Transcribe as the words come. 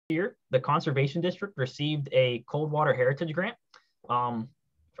year, the Conservation District received a Coldwater Heritage Grant,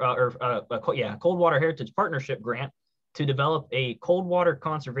 Coldwater Heritage Partnership Grant to develop a Coldwater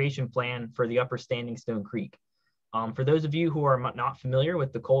Conservation Plan for the Upper Standing Stone Creek. For those of you who are not familiar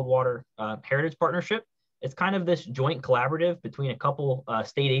with the Coldwater Heritage Partnership, it's kind of this joint collaborative between a couple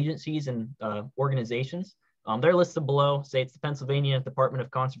state agencies and organizations. They're listed below. Say it's the Pennsylvania Department of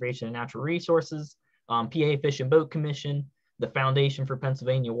Conservation and Natural Resources, PA Fish and Boat Commission, the Foundation for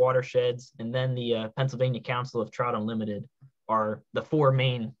Pennsylvania Watersheds, and then the Pennsylvania Council of Trout Unlimited are the four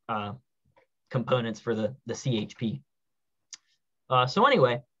main components for the CHP.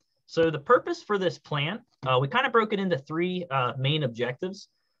 So the purpose for this plan, we kind of broke it into three main objectives.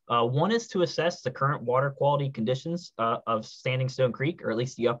 One is to assess the current water quality conditions of Standing Stone Creek, or at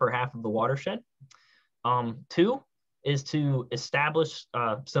least the upper half of the watershed. Two is to establish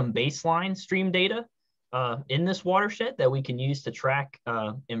some baseline stream data in this watershed that we can use to track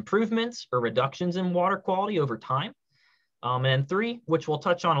improvements or reductions in water quality over time. And three, which we'll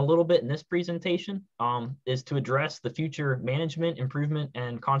touch on a little bit in this presentation, is to address the future management, improvement,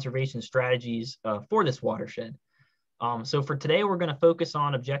 and conservation strategies for this watershed. So for today, we're going to focus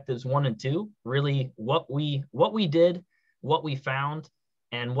on objectives 1 and 2, really what we did, what we found,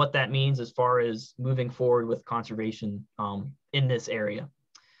 and what that means as far as moving forward with conservation in this area.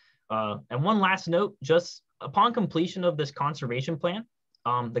 And one last note, just upon completion of this conservation plan,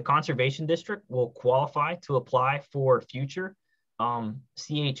 the Conservation District will qualify to apply for future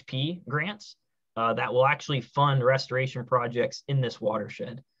CHP grants that will actually fund restoration projects in this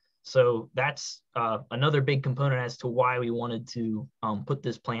watershed. So that's another big component as to why we wanted to put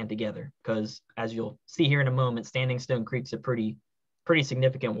this plan together, because as you'll see here in a moment, Standing Stone Creek's a pretty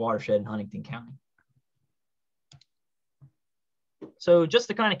significant watershed in Huntingdon County. So just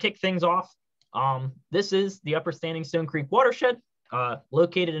to kind of kick things off, this is the Upper Standing Stone Creek watershed,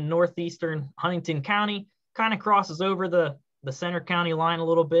 located in northeastern Huntingdon County, kind of crosses over the center county line a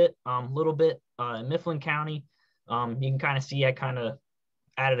little bit in Mifflin County. You can kind of see I kind of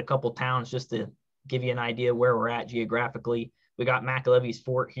added a couple towns just to give you an idea where we're at geographically. We got McAlevy's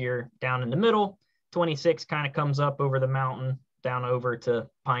Fort here down in the middle. 26 kind of comes up over the mountain down over to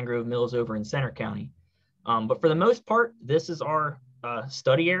Pine Grove Mills over in Center County. But for the most part, this is our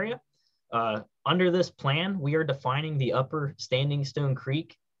study area. Under this plan, we are defining the Upper Standing Stone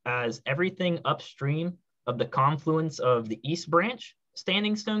Creek as everything upstream of the confluence of the East Branch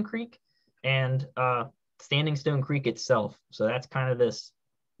Standing Stone Creek and Standing Stone Creek itself. So that's kind of this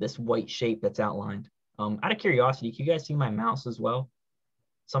white shape that's outlined. Out of curiosity, can you guys see my mouse as well?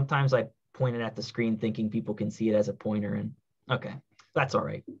 Sometimes I point it at the screen thinking people can see it as a pointer, and okay, that's all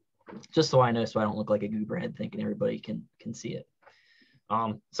right. Just so I know, so I don't look like a goober head thinking everybody can see it.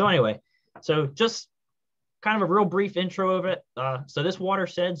 So anyway, so just kind of a real brief intro of it. So this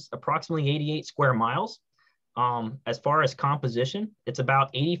watershed's approximately 88 square miles. As far as composition, it's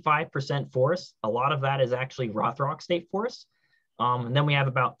about 85% forest. A lot of that is actually Rothrock State Forest. And then we have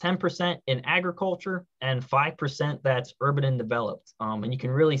about 10% in agriculture and 5% that's urban and developed. And you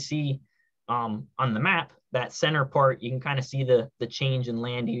can really see on the map, that center part, you can kind of see the change in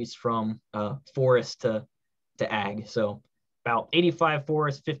land use from forest to ag. So about 85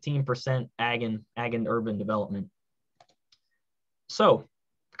 forest, 15% ag and urban development. So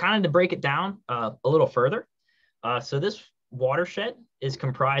kind of to break it down a little further. So this watershed is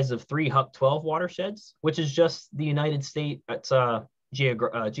comprised of 3 HUC 12 watersheds, which is just the United States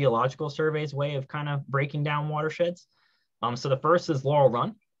Geological Survey's way of kind of breaking down watersheds. So the first is Laurel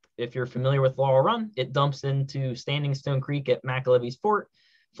Run. If you're familiar with Laurel Run, it dumps into Standing Stone Creek at McAlevy's Fort,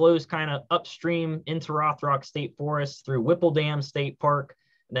 flows kind of upstream into Rothrock State Forest through Whipple Dam State Park,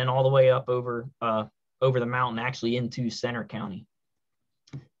 and then all the way up over the mountain, actually into Center County.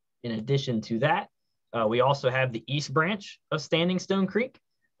 In addition to that, we also have the East Branch of Standing Stone Creek.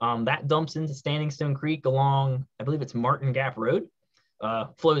 That dumps into Standing Stone Creek along, I believe it's Martin Gap Road.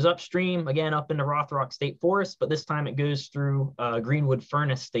 Flows upstream, again, up into Rothrock State Forest, but this time it goes through Greenwood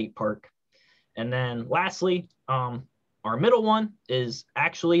Furnace State Park. And then lastly, our middle one is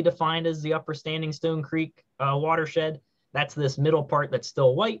actually defined as the Upper Standing Stone Creek watershed. That's this middle part that's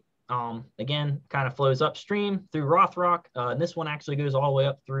still white. Again, kind of flows upstream through Rothrock. And this one actually goes all the way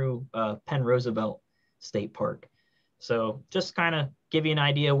up through Penn Roosevelt State Park. So just kind of give you an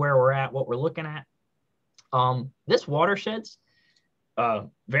idea where we're at, what we're looking at. This watershed's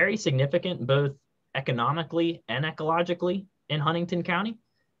very significant, both economically and ecologically in Huntingdon County.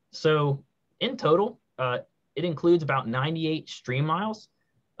 So in total, it includes about 98 stream miles,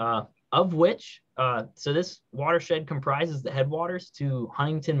 of which, so this watershed comprises the headwaters to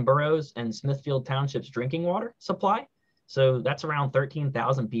Huntington Boroughs and Smithfield Township's drinking water supply. So that's around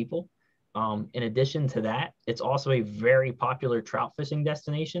 13,000 people. In addition to that, it's also a very popular trout fishing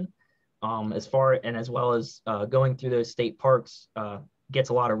destination. As well as going through those state parks gets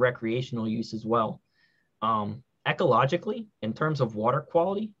a lot of recreational use as well. Ecologically, in terms of water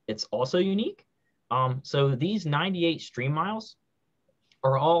quality, it's also unique. So these 98 stream miles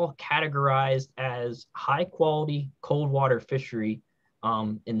are all categorized as high quality cold water fishery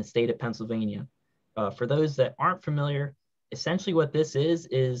in the state of Pennsylvania. For those that aren't familiar, essentially what this is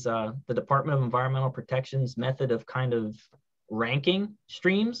the Department of Environmental Protection's method of kind of ranking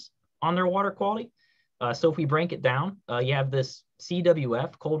streams on their water quality. So if we break it down, you have this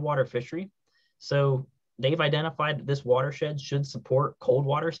CWF, cold water fishery. So they've identified that this watershed should support cold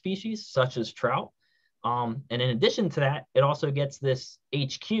water species such as trout. And in addition to that, it also gets this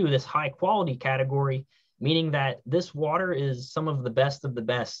HQ, this high quality category, meaning that this water is some of the best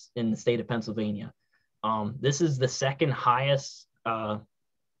in the state of Pennsylvania. This is the second highest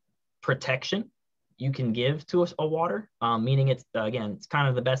protection you can give to a water, meaning it's kind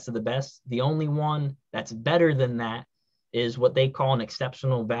of the best of the best. The only one that's better than that is what they call an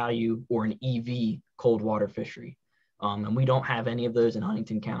exceptional value or an EV cold water fishery. And we don't have any of those in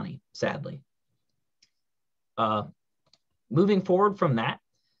Huntingdon County, sadly. Moving forward from that,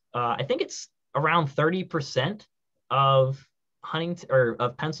 I think it's around 30% of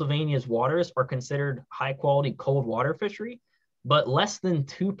Pennsylvania's waters are considered high quality cold water fishery, but less than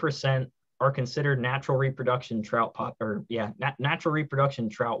 2% are considered natural reproduction trout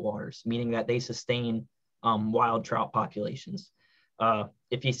waters, meaning that they sustain wild trout populations.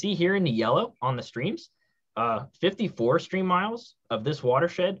 If you see here in the yellow on the streams, 54 stream miles of this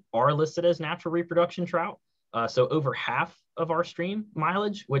watershed are listed as natural reproduction trout. So over half of our stream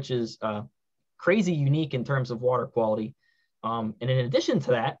mileage, which is crazy unique in terms of water quality. And in addition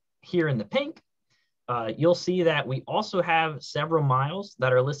to that, here in the pink, you'll see that we also have several miles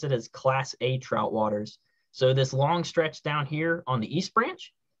that are listed as Class A trout waters. So this long stretch down here on the East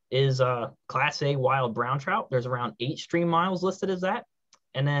Branch is Class A wild brown trout. There's around 8 stream miles listed as that.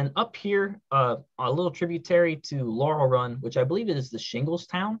 And then up here, a little tributary to Laurel Run, which I believe is the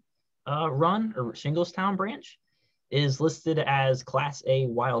Shinglestown Run or Shinglestown branch, is listed as Class A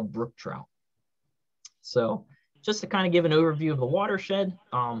wild brook trout. So just to kind of give an overview of the watershed,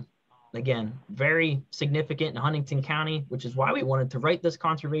 again, very significant in Huntingdon County, which is why we wanted to write this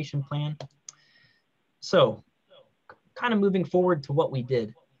conservation plan. So kind of moving forward to what we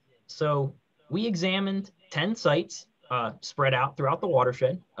did. So we examined 10 sites spread out throughout the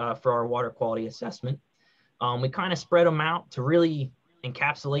watershed for our water quality assessment. We kind of spread them out to really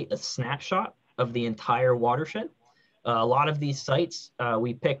encapsulate a snapshot of the entire watershed. A lot of these sites,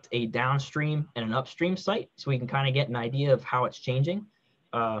 we picked a downstream and an upstream site so we can kind of get an idea of how it's changing.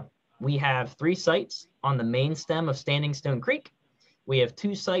 We have 3 sites on the main stem of Standing Stone Creek. We have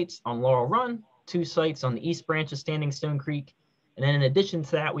 2 sites on Laurel Run, 2 sites on the East Branch of Standing Stone Creek. And then in addition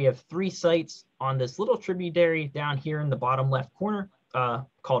to that, we have 3 sites on this little tributary down here in the bottom left corner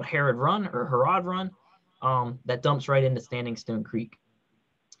called Herod Run or Herod Run that dumps right into Standing Stone Creek.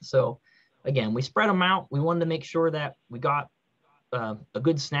 So again, we spread them out. We wanted to make sure that we got a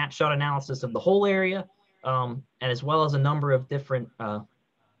good snapshot analysis of the whole area, and as well as a number of different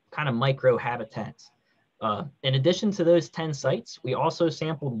kind of micro habitats. In addition to those 10 sites, we also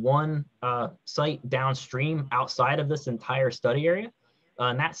sampled 1 site downstream outside of this entire study area.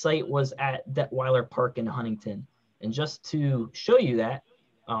 And that site was at Detweiler Park in Huntington. And just to show you that,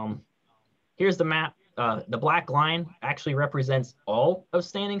 here's the map. The black line actually represents all of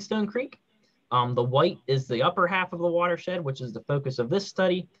Standing Stone Creek. The white is the upper half of the watershed, which is the focus of this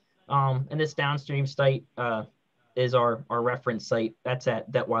study. And this downstream site is our reference site. That's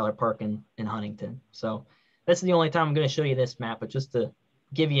at Detweiler Park in Huntington. So that's the only time I'm going to show you this map, but just to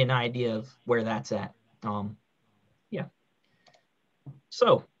give you an idea of where that's at. Yeah.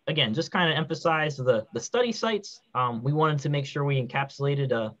 So again, just kind of emphasize the study sites. We wanted to make sure we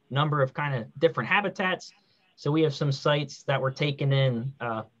encapsulated a number of kind of different habitats. So we have some sites that were taken in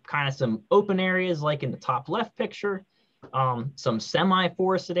kind of some open areas, like in the top left picture, some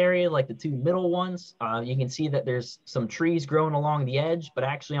semi-forested area, like the 2 middle ones. You can see that there's some trees growing along the edge, but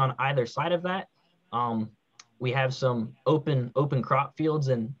actually on either side of that, we have some open crop fields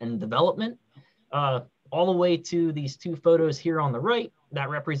and development. All the way to these 2 photos here on the right that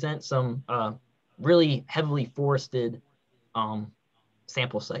represent some really heavily forested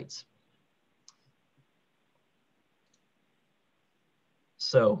sample sites.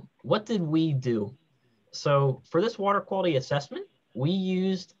 So what did we do? So for this water quality assessment, we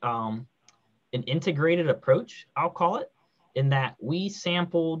used an integrated approach, I'll call it. in that we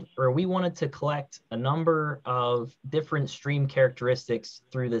sampled, or we wanted to collect a number of different stream characteristics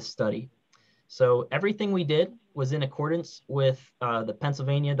through this study. So everything we did was in accordance with the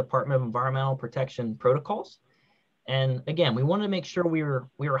Pennsylvania Department of Environmental Protection protocols. And again, we wanted to make sure we were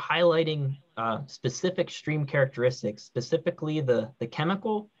highlighting specific stream characteristics, specifically the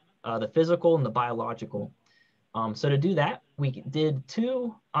chemical, the physical, and the biological. So to do that, we did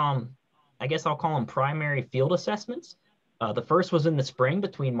two, I guess I'll call them primary field assessments. The first was in the spring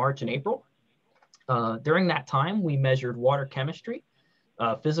between March and April. During that time, we measured water chemistry,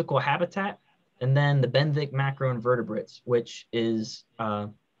 physical habitat, and then the benthic macroinvertebrates, which is a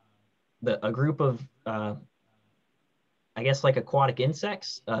group of, I guess, like aquatic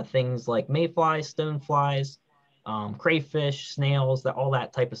insects, things like mayflies, stoneflies, crayfish, snails, all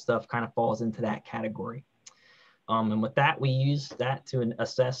that type of stuff kind of falls into that category. And with that, we use that to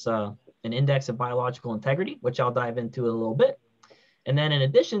assess an index of biological integrity, which I'll dive into a little bit. And then in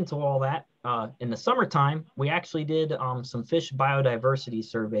addition to all that, in the summertime, we actually did some fish biodiversity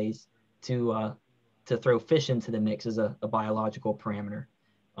surveys to throw fish into the mix as a biological parameter.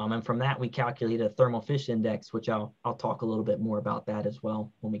 And from that, we calculated a thermal fish index, which I'll talk a little bit more about that as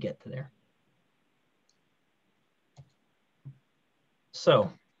well when we get to there.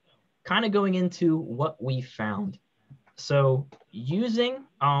 So kind of going into what we found. So using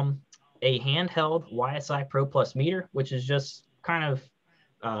a handheld YSI Pro Plus meter, which is just kind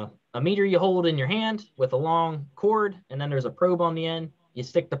of a meter you hold in your hand with a long cord, and then there's a probe on the end. You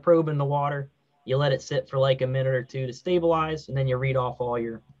stick the probe in the water, you let it sit for like a minute or two to stabilize, and then you read off all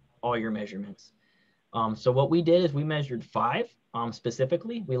your measurements. So what we did is we measured 5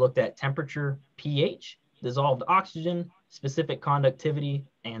 specifically. We looked at temperature, pH, dissolved oxygen, specific conductivity,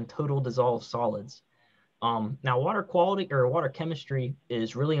 and total dissolved solids. Now, water quality or water chemistry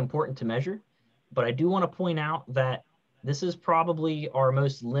is really important to measure, but I do want to point out that this is probably our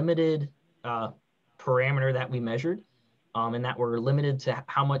most limited parameter that we measured, and that we're limited to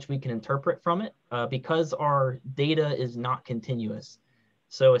how much we can interpret from it because our data is not continuous.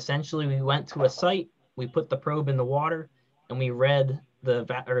 So essentially, we went to a site, we put the probe in the water, and we read the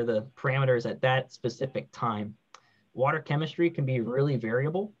parameters at that specific time. Water chemistry can be really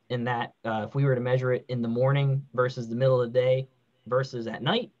variable in that if we were to measure it in the morning versus the middle of the day versus at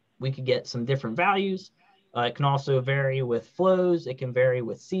night, we could get some different values. It can also vary with flows. It can vary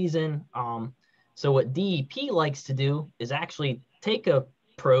with season. So what DEP likes to do is actually take a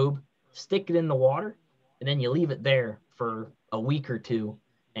probe, stick it in the water, and then you leave it there for a week or two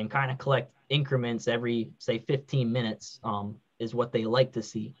and kind of collect increments every, say, 15 minutes is what they like to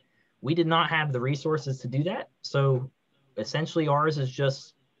see. We did not have the resources to do that. So essentially ours is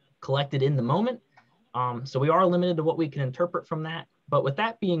just collected in the moment. So we are limited to what we can interpret from that. But with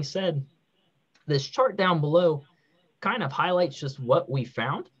that being said, this chart down below kind of highlights just what we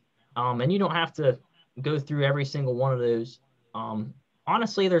found. And you don't have to go through every single one of those.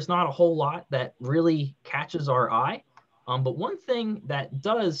 Honestly, there's not a whole lot that really catches our eye. But one thing that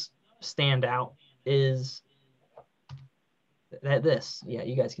does stand out is that yeah,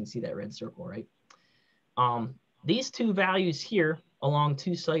 you guys can see that red circle, right? These two values here along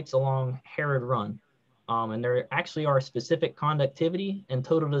 2 sites along Herod Run. And there actually are specific conductivity and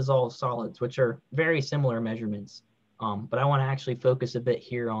total dissolved solids, which are very similar measurements. But I want to actually focus a bit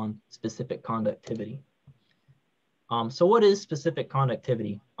here on specific conductivity. So what is specific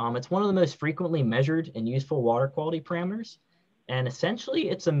conductivity? It's one of the most frequently measured and useful water quality parameters. And essentially,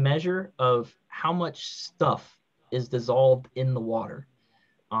 it's a measure of how much stuff is dissolved in the water.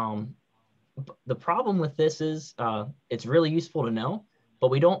 The problem with this is it's really useful to know, but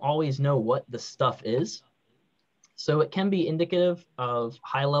we don't always know what the stuff is. So it can be indicative of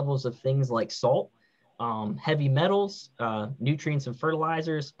high levels of things like salt, heavy metals, nutrients and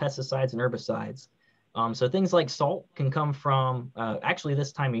fertilizers, pesticides and herbicides. So things like salt can come from, actually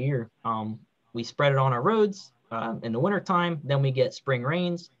this time of year, we spread it on our roads in the wintertime, then we get spring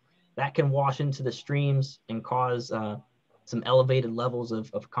rains. That can wash into the streams and cause some elevated levels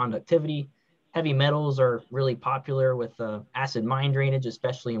of conductivity. Heavy metals are really popular with acid mine drainage,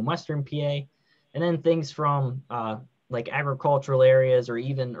 especially in Western PA. And then things from like agricultural areas or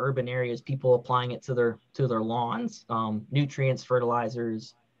even urban areas, people applying it to their lawns, nutrients,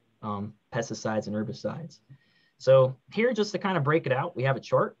 fertilizers, pesticides, and herbicides. So here, just to kind of break it out, we have a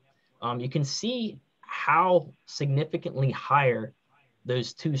chart. You can see how significantly higher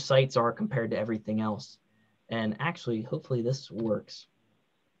those 2 sites are compared to everything else. And actually, hopefully this works.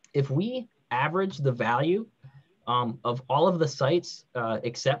 If we average the value of all of the sites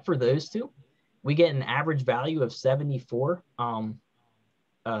except for those 2, we get an average value of 74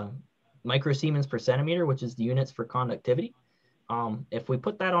 microsiemens per centimeter, which is the units for conductivity. If we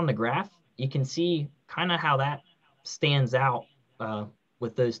put that on the graph, you can see kind of how that stands out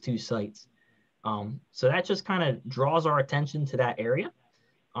with those two sites. So that just kind of draws our attention to that area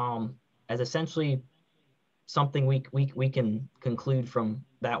as essentially something we can conclude from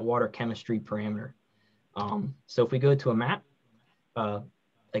that water chemistry parameter. So if we go to a map,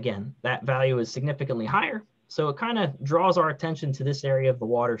 again, that value is significantly higher. So it kind of draws our attention to this area of the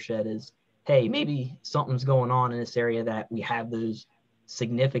watershed is, hey, maybe something's going on in this area that we have those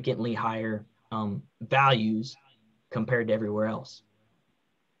significantly higher values compared to everywhere else.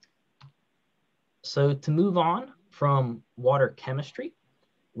 So to move on from water chemistry,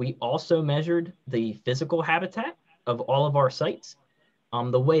 we also measured the physical habitat of all of our sites.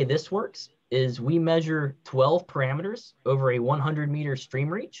 The way this works is we measure 12 parameters over a 100-meter stream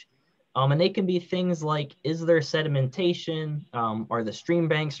reach. And they can be things like, is there sedimentation? Are the stream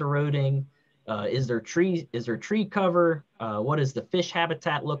banks eroding? Is there tree cover? What does the fish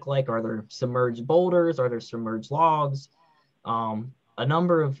habitat look like? Are there submerged boulders? Are there submerged logs? A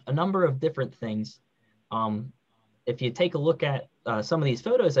number of different things. If you take a look at some of these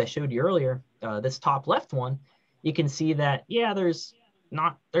photos I showed you earlier, this top left one, you can see that, yeah, there's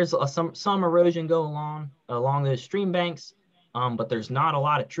some erosion going on along those stream banks, but there's not a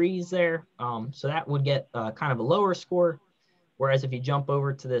lot of trees there. So that would get kind of a lower score. Whereas if you jump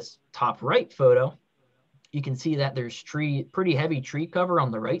over to this top right photo, you can see that there's pretty heavy tree cover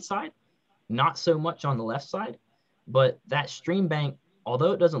on the right side, not so much on the left side. But that stream bank,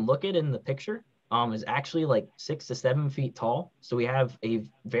 although it doesn't look it in the picture, is actually like 6 to 7 feet tall. So we have a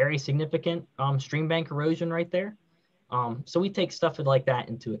very significant stream bank erosion right there. So we take stuff like that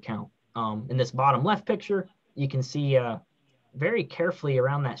into account. In this bottom left picture, you can see very carefully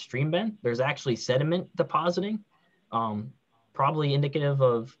around that stream bed, there's actually sediment depositing, probably indicative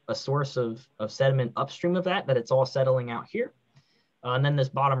of a source of sediment upstream of that it's all settling out here. And then this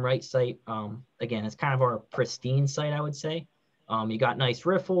bottom right site, again, it's kind of our pristine site, I would say. You got nice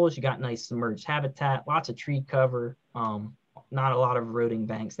riffles, you got nice submerged habitat, lots of tree cover, not a lot of eroding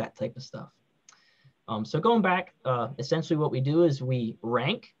banks, that type of stuff. So going back, essentially what we do is we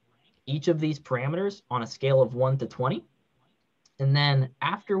rank each of these parameters on a scale of 1 to 20. And then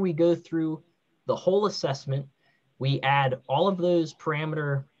after we go through the whole assessment, we add all of those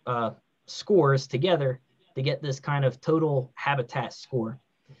parameter scores together to get this kind of total habitat score.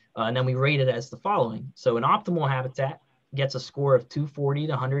 And then we rate it as the following. So an optimal habitat gets a score of 240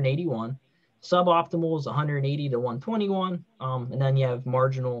 to 181. Suboptimal is 180 to 121. And then you have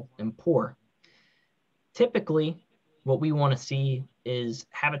marginal and poor. Typically, what we want to see is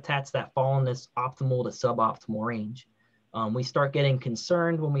habitats that fall in this optimal to suboptimal range. We start getting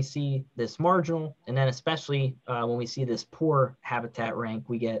concerned when we see this marginal, and then especially when we see this poor habitat rank,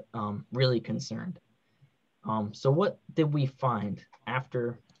 we get really concerned. So what did we find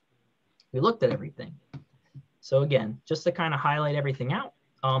after we looked at everything? So again, just to kind of highlight everything out,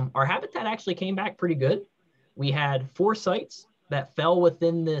 our habitat actually came back pretty good. We had 4 sites that fell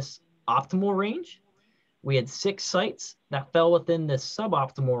within this optimal range. We had 6 sites that fell within this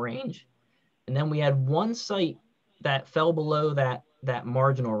suboptimal range. And then we had 1 site that fell below that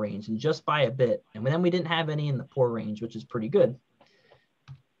marginal range, and just by a bit. And then we didn't have any in the poor range, which is pretty good.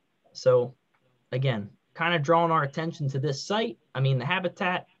 So again, kind of drawing our attention to this site. I mean, the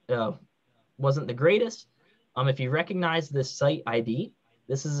habitat wasn't the greatest. If you recognize this site ID,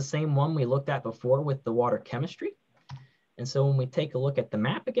 this is the same one we looked at before with the water chemistry. And so when we take a look at the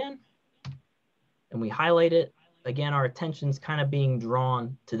map again, and we highlight it, again, our attention's kind of being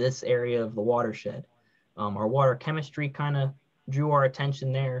drawn to this area of the watershed. Our water chemistry kind of drew our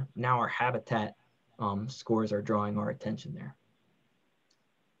attention there. Now our habitat scores are drawing our attention there.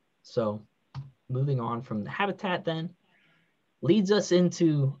 So moving on from the habitat then, leads us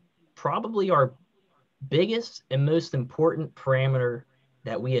into probably our biggest and most important parameter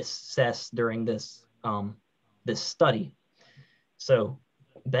that we assess during this, this study. So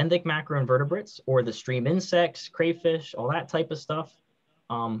benthic macroinvertebrates, or the stream insects, crayfish, all that type of stuff.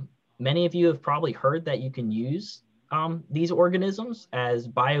 Many of you have probably heard that you can use these organisms as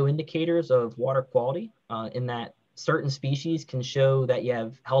bioindicators of water quality, in that certain species can show that you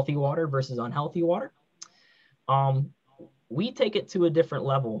have healthy water versus unhealthy water. We take it to a different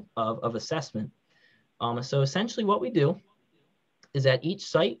level of assessment. So essentially what we do is at each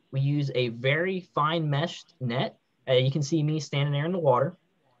site, we use a very fine meshed net. You can see me standing there in the water.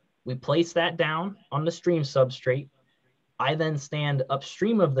 We place that down on the stream substrate. I then stand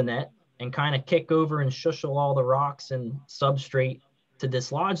upstream of the net and kind of kick over and shushle all the rocks and substrate to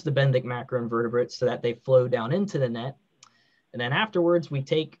dislodge the benthic macroinvertebrates so that they flow down into the net. And then afterwards, we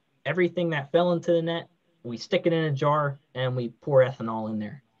take everything that fell into the net we stick it in a jar and we pour ethanol in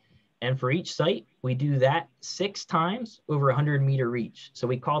there. And for each site, we do that 6 times over 100-meter reach. So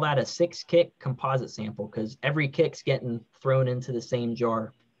we call that a 6-kick composite sample because every kick's getting thrown into the same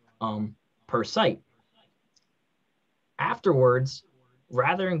jar per site. Afterwards,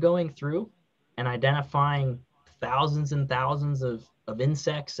 rather than going through and identifying thousands and thousands of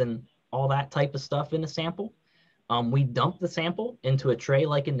insects and all that type of stuff in the sample, we dump the sample into a tray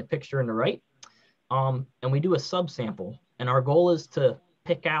like in the picture on the right, and we do a subsample. And our goal is to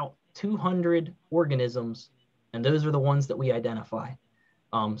pick out 200 organisms, and those are the ones that we identify.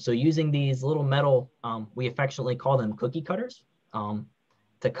 So using these little metal, we affectionately call them cookie cutters,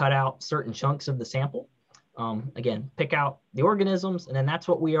 to cut out certain chunks of the sample. Again, pick out the organisms, and then that's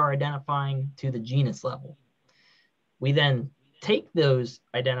what we are identifying to the genus level. We then take those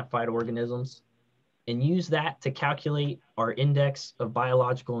identified organisms and use that to calculate our index of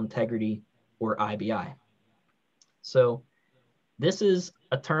biological integrity, or IBI. So this is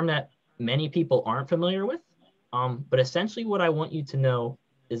a term that many people aren't familiar with, but essentially what I want you to know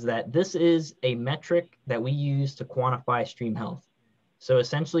is that this is a metric that we use to quantify stream health. So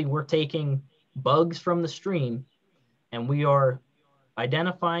essentially we're taking bugs from the stream and we are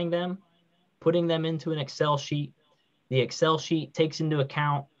identifying them, putting them into an Excel sheet. The Excel sheet takes into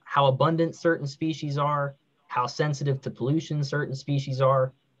account how abundant certain species are, how sensitive to pollution certain species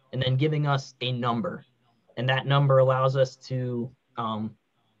are, and then giving us a number. And that number allows us to, or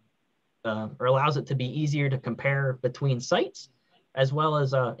allows it to be easier to compare between sites, as well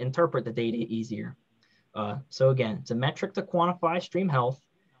as interpret the data easier. So again, it's a metric to quantify stream health.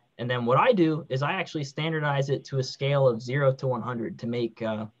 And then what I do is I actually standardize it to a scale of 0 to 100 to make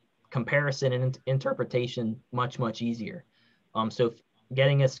comparison and interpretation much, much easier. So if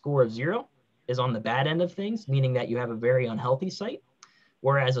getting a score of 0 is on the bad end of things, meaning that you have a very unhealthy site,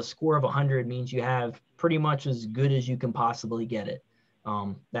 whereas a score of 100 means you have pretty much as good as you can possibly get it.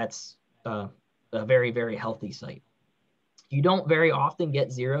 That's a very, very healthy site. You don't very often get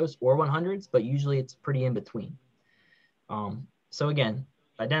 0s or 100s, but usually it's pretty in between. So again,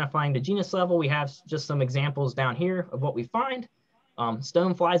 identifying the genus level, we have just some examples down here of what we find.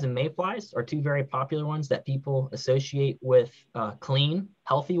 Stoneflies and mayflies are 2 very popular ones that people associate with clean,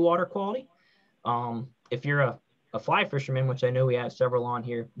 healthy water quality. If you're a fly fisherman, which I know we have several on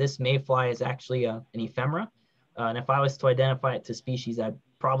here, this mayfly is actually an ephemera. And if I was to identify it to species, I'd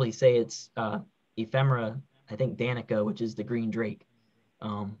probably say it's ephemera, I think Danica, which is the green drake,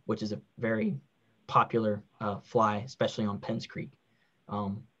 which is a very popular fly, especially on Penns Creek.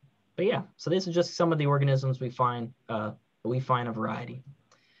 But yeah, so this is just some of the organisms we find. We find a variety.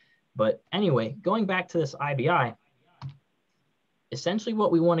 But anyway, going back to this IBI, essentially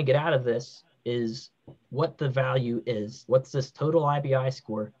what we want to get out of this is what the value is. What's this total IBI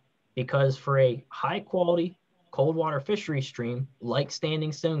score? Because for a high quality cold water fishery stream like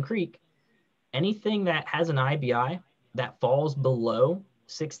Standing Stone Creek, anything that has an IBI that falls below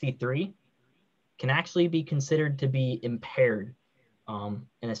 63 can actually be considered to be impaired. And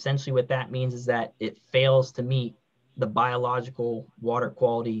essentially what that means is that it fails to meet the biological water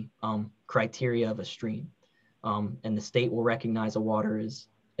quality criteria of a stream. And the state will recognize a water as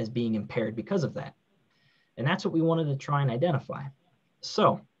being impaired because of that. And that's what we wanted to try and identify.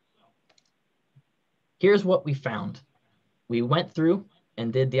 So here's what we found. We went through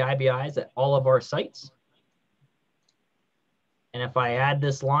and did the IBIs at all of our sites. And if I add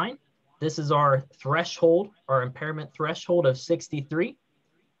this line, this is our threshold, our impairment threshold of 63.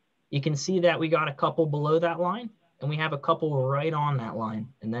 You can see that we got a couple below that line, and we have a couple right on that line,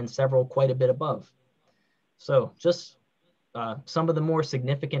 and then several quite a bit above. So just some of the more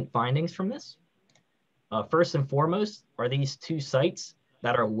significant findings from this. First and foremost are these 2 sites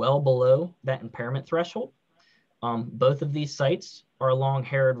that are well below that impairment threshold. Both of these sites are along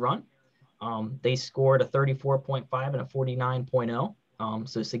Herod Run. They scored a 34.5 and a 49.0,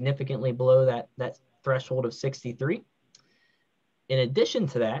 so significantly below that threshold of 63. In addition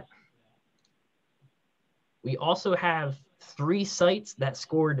to that, we also have 3 sites that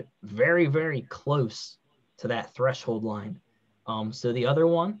scored very, very close to that threshold line. So the other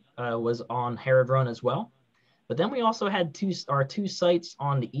one was on Herod Run as well. But then we also had our two sites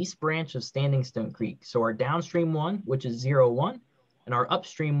on the east branch of Standing Stone Creek. So our downstream one, which is 0-1, and our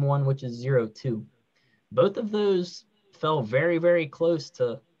upstream one, which is 0-2. Both of those fell very, very close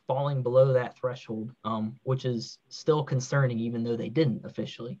to falling below that threshold, which is still concerning, even though they didn't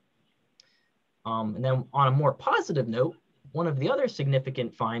officially. And then on a more positive note, one of the other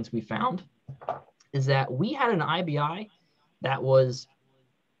significant finds we found is that we had an IBI that was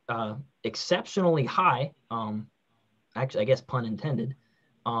exceptionally high, actually, I guess pun intended,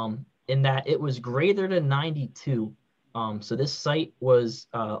 in that it was greater than 92. So this site was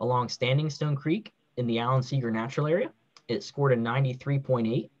along Standing Stone Creek in the Allen Seeger Natural Area. It scored a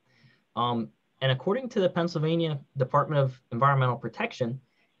 93.8. And according to the Pennsylvania Department of Environmental Protection,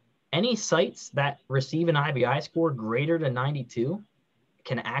 any sites that receive an IBI score greater than 92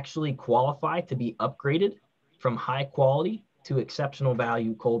 can actually qualify to be upgraded from high quality to exceptional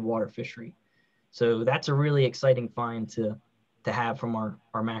value cold water fishery. So that's a really exciting find to have from our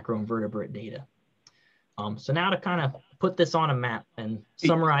macroinvertebrate data. So now to kind of put this on a map and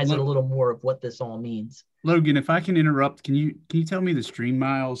summarize it a little more of what this all means. Logan, if I can interrupt, can you tell me the stream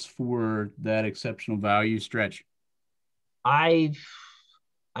miles for that exceptional value stretch? I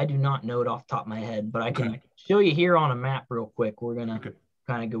do not know it off the top of my head, but I can show you here on a map real quick. We're gonna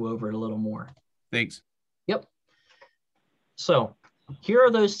kind of go over it a little more. Thanks. Yep. So here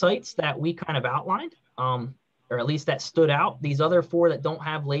are those sites that we kind of outlined, or at least that stood out. These other 4 that don't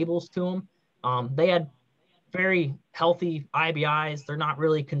have labels to them, they had very healthy IBIs. They're not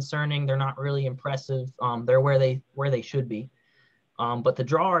really concerning. They're not really impressive. They're where they should be. But to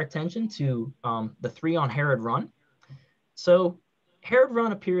draw our attention to the 3 on Herod Run. So Herod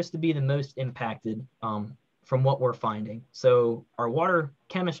Run appears to be the most impacted from what we're finding. So our water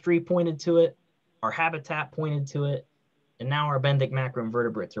chemistry pointed to it, our habitat pointed to it, and now our benthic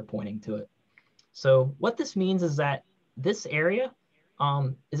macroinvertebrates are pointing to it. So what this means is that this area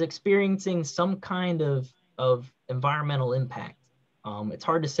is experiencing some kind of environmental impact. It's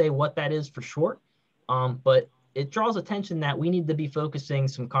hard to say what that is for sure, but it draws attention that we need to be focusing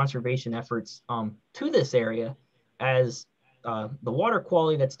some conservation efforts to this area, as the water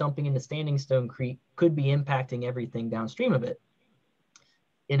quality that's dumping into Standing Stone Creek could be impacting everything downstream of it.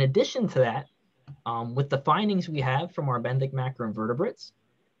 In addition to that, with the findings we have from our benthic macroinvertebrates,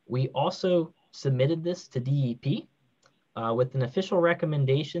 we also submitted this to DEP with an official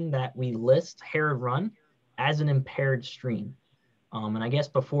recommendation that we list Herod Run as an impaired stream. And I guess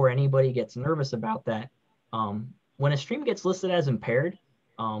before anybody gets nervous about that, when a stream gets listed as impaired,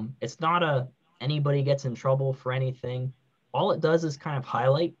 it's not anybody gets in trouble for anything. All it does is kind of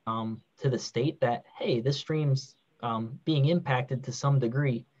highlight to the state that, hey, this stream's being impacted to some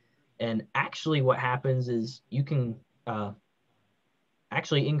degree. And actually what happens is you can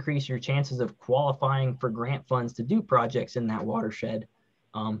actually increase your chances of qualifying for grant funds to do projects in that watershed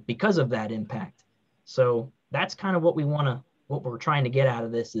because of that impact. So that's kind of what we're trying to get out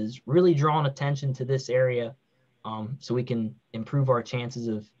of this, is really drawing attention to this area so we can improve our chances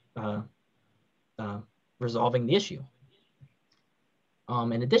of resolving the issue.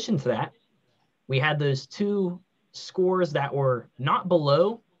 In addition to that, we had those 2 scores that were not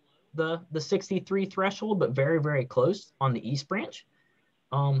below the 63 threshold, but very, very close on the East Branch.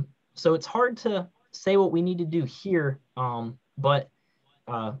 So it's hard to say what we need to do here, but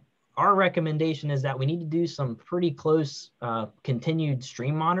our recommendation is that we need to do some pretty close continued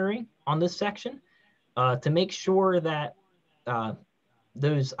stream monitoring on this section to make sure that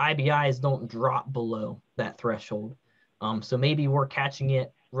those IBIs don't drop below that threshold. So maybe we're catching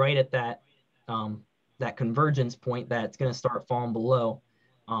it right at that convergence point that's going to start falling below.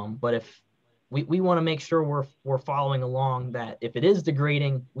 But if we want to make sure we're following along, that if it is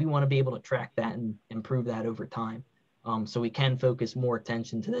degrading, we want to be able to track that and improve that over time. So we can focus more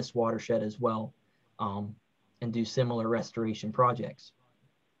attention to this watershed as well and do similar restoration projects.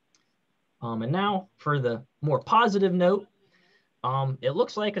 And now for the more positive note, it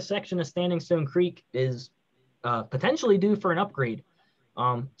looks like a section of Standing Stone Creek is potentially due for an upgrade.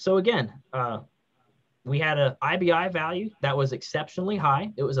 So again, we had an IBI value that was exceptionally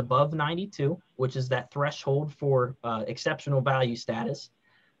high. It was above 92, which is that threshold for exceptional value status.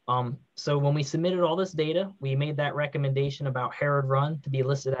 So when we submitted all this data, we made that recommendation about Herod Run to be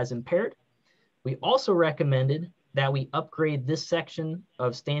listed as impaired. We also recommended that we upgrade this section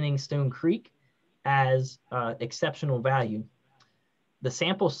of Standing Stone Creek as exceptional value. The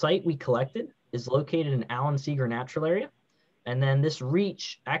sample site we collected is located in Allen Seeger Natural Area. And then this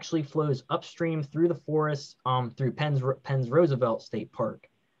reach actually flows upstream through the forest through Penn's Roosevelt State Park.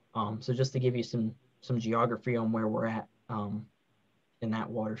 So just to give you some geography on where we're at in that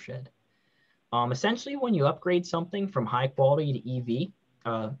watershed. Essentially, when you upgrade something from high quality to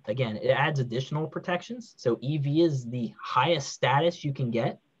EV, again, it adds additional protections. So EV is the highest status you can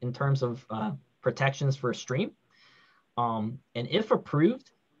get in terms of protections for a stream. And if approved,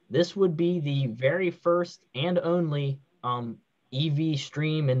 this would be the very first and only EV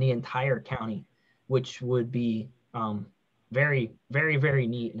stream in the entire county, which would be very, very, very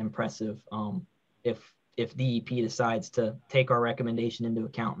neat and impressive if DEP decides to take our recommendation into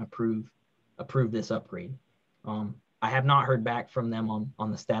account and approve this upgrade. I have not heard back from them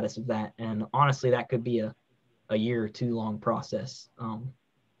on the status of that. And honestly, that could be a year or two long process.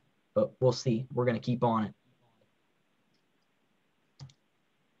 But we'll see. We're going to keep on it.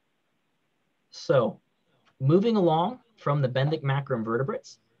 So moving along from the benthic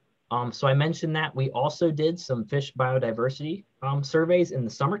macroinvertebrates. So I mentioned that we also did some fish biodiversity surveys in the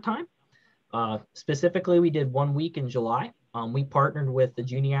summertime. Specifically, we did 1 week in July. We partnered with the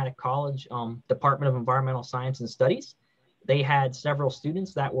Juniata College Department of Environmental Science and Studies. They had several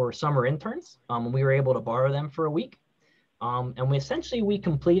students that were summer interns, and we were able to borrow them for a week. And we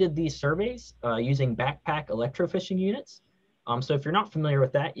completed these surveys using backpack electrofishing units. So if you're not familiar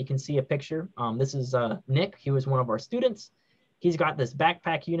with that, you can see a picture. This is Nick. He was one of our students. He's got this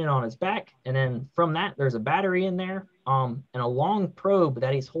backpack unit on his back. And then from that, there's a battery in there and a long probe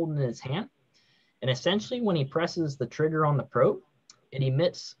that he's holding in his hand. And essentially, when he presses the trigger on the probe, it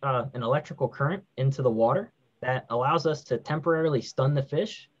emits an electrical current into the water that allows us to temporarily stun the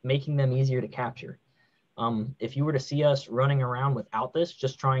fish, making them easier to capture. If you were to see us running around without this,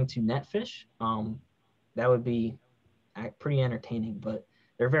 just trying to net fish, that would be pretty entertaining, but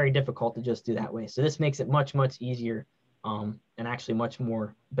they're very difficult to just do that way. So this makes it much, much easier and actually much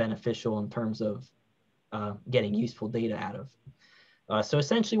more beneficial in terms of getting useful data out of. So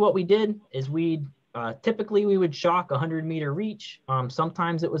essentially what we did is typically we would shock 100-meter reach.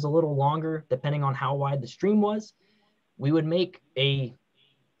 Sometimes it was a little longer depending on how wide the stream was. We would make a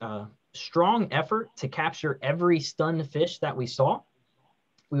strong effort to capture every stunned fish that we saw.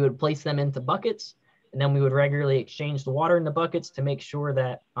 We would place them into buckets, and then we would regularly exchange the water in the buckets to make sure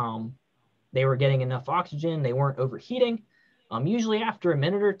that they were getting enough oxygen, they weren't overheating. Usually after a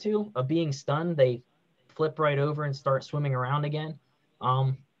minute or two of being stunned, they flip right over and start swimming around again.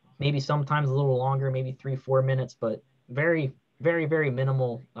 Maybe sometimes a little longer, maybe 3-4 minutes, but very, very, very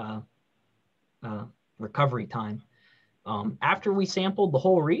minimal recovery time. After we sampled the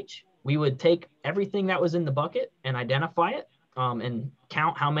whole reach, we would take everything that was in the bucket and identify it and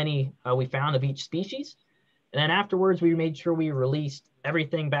count how many we found of each species. And then afterwards, we made sure we released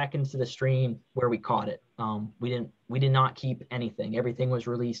everything back into the stream where we caught it. We did not keep anything. Everything was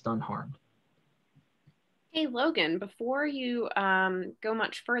released unharmed. Hey, Logan, before you go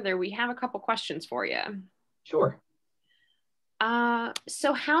much further, we have a couple questions for you. Sure.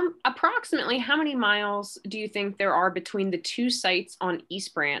 So approximately how many miles do you think there are between the two sites on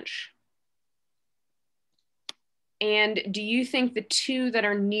East Branch? And do you think the two that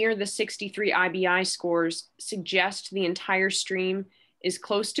are near the 63 IBI scores suggest the entire stream is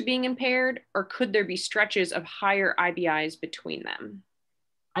close to being impaired, or could there be stretches of higher IBIs between them?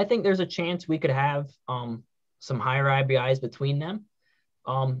 I think there's a chance we could have some higher IBIs between them.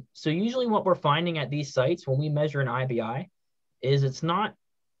 So usually what we're finding at these sites when we measure an IBI is it's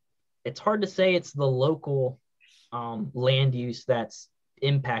hard to say it's the local land use that's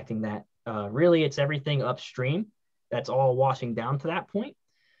impacting that. Really, it's everything upstream that's all washing down to that point.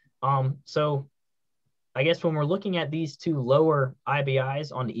 So I guess when we're looking at these two lower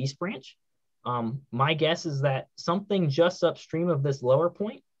IBIs on the East Branch, my guess is that something just upstream of this lower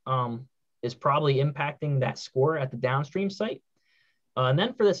point is probably impacting that score at the downstream site. And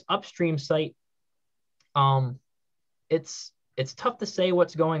then for this upstream site, it's tough to say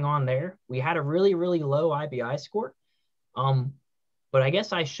what's going on there. We had a really, really low IBI score. But I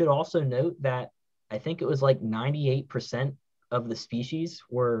guess I should also note that I think it was like 98% of the species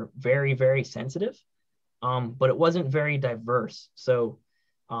were very, very sensitive, but it wasn't very diverse. So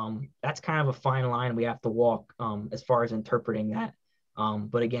that's kind of a fine line we have to walk as far as interpreting that.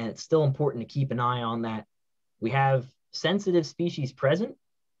 But again, it's still important to keep an eye on that. We have sensitive species present,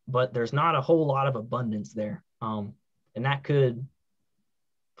 but there's not a whole lot of abundance there. And that could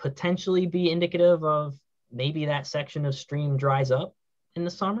potentially be indicative of maybe that section of stream dries up in the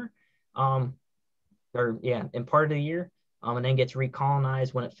summer, in part of the year, and then gets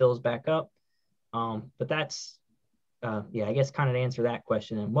recolonized when it fills back up. But that's, I guess kind of to answer that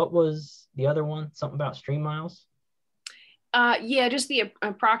question. And what was the other one? Something about stream miles? Just the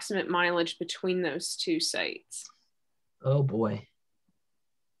approximate mileage between those two sites. Oh boy.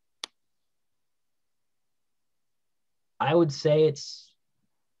 I would say it's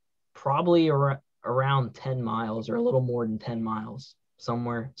probably around 10 miles or a little more than 10 miles,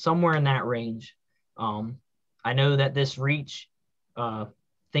 somewhere in that range. I know that this reach,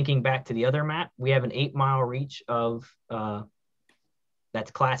 thinking back to the other map, we have an 8-mile reach of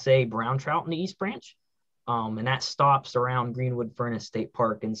that's Class A brown trout in the East Branch. And that stops around Greenwood Furnace State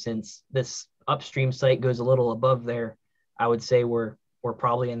Park. And since this upstream site goes a little above there, I would say we're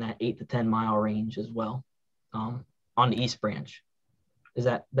probably in that 8 to 10 mile range as well. On the East Branch. Is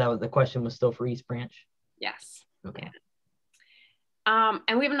that the question was still for East Branch? Yes. Okay.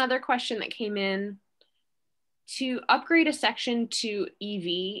 And we have another question that came in. To upgrade a section to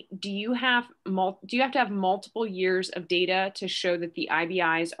EV, do you have to have multiple years of data to show that the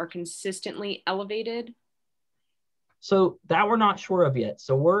IBIs are consistently elevated? So that we're not sure of yet.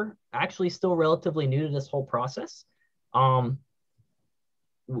 So we're actually still relatively new to this whole process.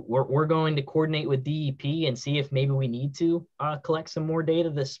 We're going to coordinate with DEP and see if maybe we need to collect some more data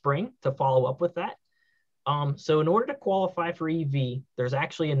this spring to follow up with that. So in order to qualify for EV, there's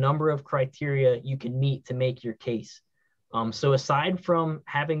actually a number of criteria you can meet to make your case. So aside from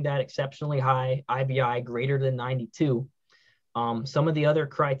having that exceptionally high IBI greater than 92, some of the other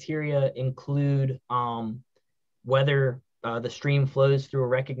criteria include whether the stream flows through a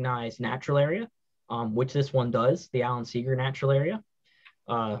recognized natural area, which this one does, the Allen Seeger natural area.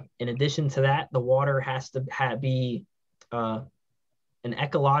 In addition to that, the water has to be an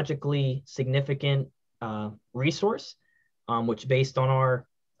ecologically significant resource, which based on our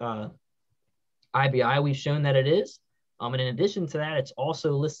IBI, we've shown that it is. And in addition to that, it's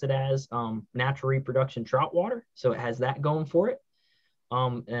also listed as natural reproduction trout water. So it has that going for it.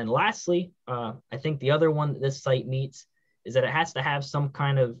 And lastly, I think the other one that this site meets is that it has to have some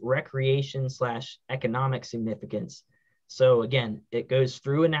kind of recreation / economic significance. So again, it goes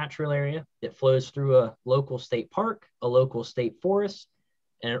through a natural area, it flows through a local state park, a local state forest,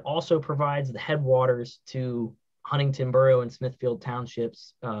 and it also provides the headwaters to Huntington Borough and Smithfield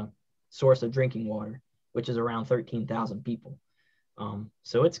Township's source of drinking water, which is around 13,000 people.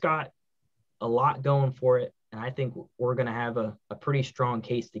 So it's got a lot going for it. And I think we're going to have a pretty strong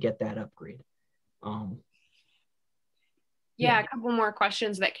case to get that upgrade. Yeah, a couple more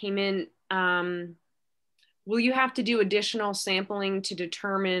questions that came in. Will you have to do additional sampling to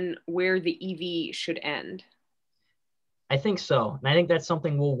determine where the EV should end? I think so. And I think that's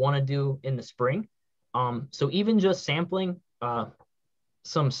something we'll want to do in the spring. So even just sampling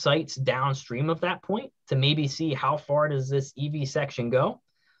some sites downstream of that point to maybe see how far does this EV section go,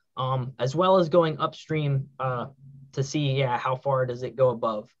 as well as going upstream to see, how far does it go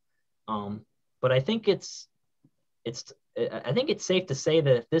above. But I think it's safe to say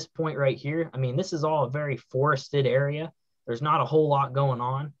that at this point right here, I mean, this is all a very forested area. There's not a whole lot going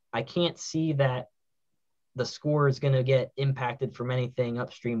on. I can't see that the score is going to get impacted from anything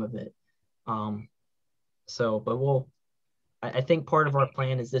upstream of it. But I think part of our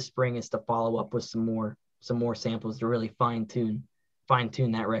plan is this spring is to follow up with some more samples to really fine tune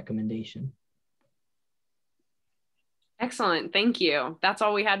that recommendation. Excellent. Thank you. That's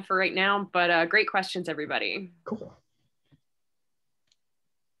all we had for right now, but great questions, everybody. Cool.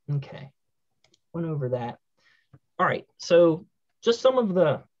 Okay. Went over that. All right. So just some of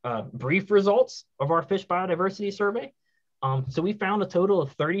the brief results of our fish biodiversity survey. So we found a total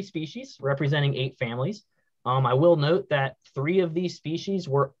of 30 species representing 8 families. I will note that 3 of these species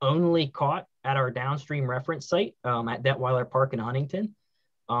were only caught at our downstream reference site at Detweiler Park in Huntington.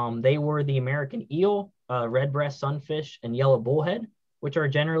 They were the American eel, red breast sunfish, and yellow bullhead, which are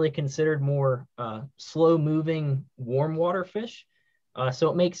generally considered more slow-moving warm water fish. So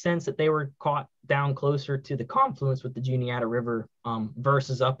it makes sense that they were caught down closer to the confluence with the Juniata River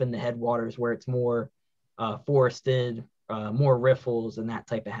versus up in the headwaters where it's more forested, more riffles, and that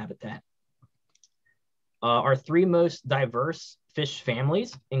type of habitat. Our 3 most diverse fish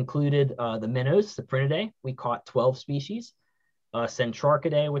families included the minnows, the Cyprinidae. We caught 12 species.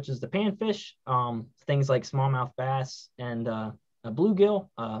 Centrarchidae, which is the panfish, things like smallmouth bass and a bluegill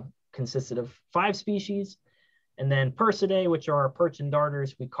consisted of 5 species. And then Persidae, which are perch and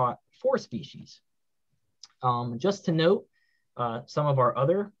darters, we caught 4 species. Just to note some of our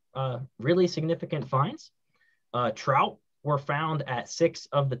other really significant finds. Trout were found at 6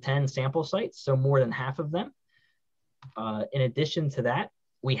 of the 10 sample sites, so more than half of them. In addition to that,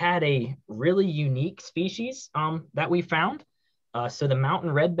 we had a really unique species that we found. So the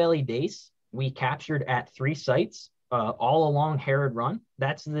mountain red-bellied dace, we captured at 3 sites, all along Herod Run.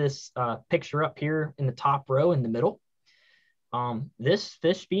 That's this picture up here in the top row in the middle. This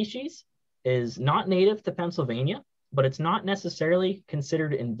fish species is not native to Pennsylvania, but it's not necessarily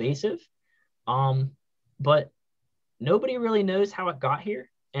considered invasive. But nobody really knows how it got here,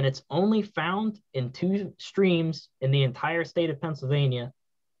 and it's only found in 2 streams in the entire state of Pennsylvania,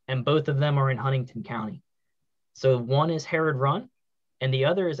 and both of them are in Huntingdon County. So one is Herod Run, and the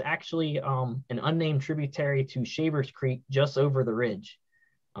other is actually an unnamed tributary to Shavers Creek just over the ridge.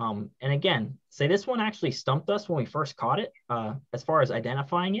 And again, this one actually stumped us when we first caught it, as far as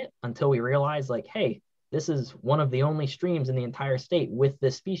identifying it, until we realized, like, hey, this is one of the only streams in the entire state with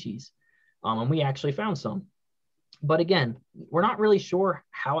this species. And we actually found some. But again, we're not really sure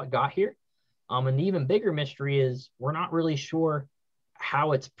how it got here. And the even bigger mystery is we're not really sure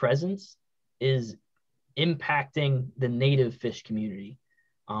how its presence is impacting the native fish community.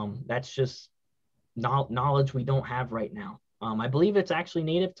 That's just knowledge we don't have right now. I believe it's actually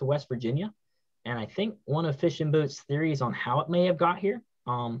native to West Virginia. And I think one of Fish and Boat's theories on how it may have got here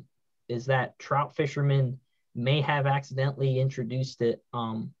is that trout fishermen may have accidentally introduced it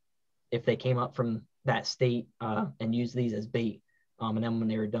if they came up from that state and used these as bait. And then when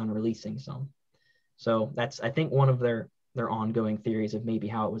they were done releasing some. So that's, I think, one of their ongoing theories of maybe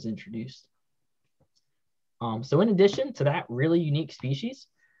how it was introduced. So in addition to that really unique species,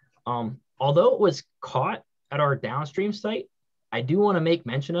 although it was caught at our downstream site, I do want to make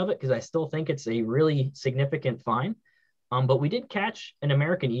mention of it because I still think it's a really significant find. But we did catch an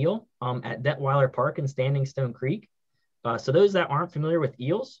American eel at Detweiler Park in Standing Stone Creek. So those that aren't familiar with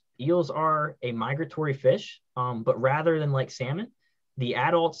eels, eels are a migratory fish, but rather than like salmon, the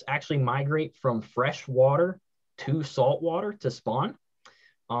adults actually migrate from fresh water to salt water to spawn.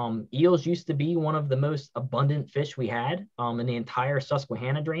 Eels used to be one of the most abundant fish we had in the entire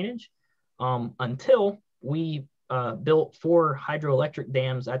Susquehanna drainage until we built 4 hydroelectric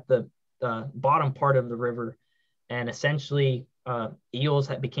dams at the bottom part of the river. And essentially, eels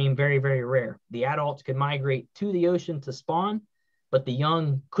became very, very rare. The adults could migrate to the ocean to spawn, but the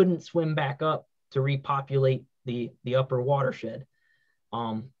young couldn't swim back up to repopulate the upper watershed.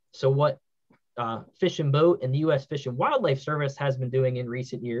 So what Fish and Boat and the U.S. Fish and Wildlife Service has been doing in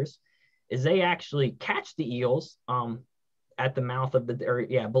recent years is they actually catch the eels at the mouth of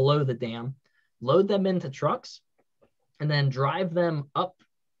below the dam, load them into trucks, and then drive them up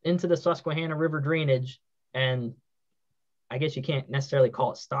into the Susquehanna River drainage. And I guess you can't necessarily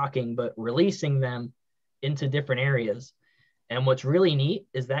call it stocking, but releasing them into different areas. And what's really neat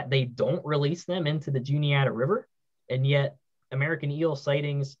is that they don't release them into the Juniata River, and yet American eel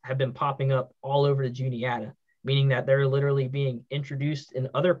sightings have been popping up all over the Juniata, meaning that they're literally being introduced in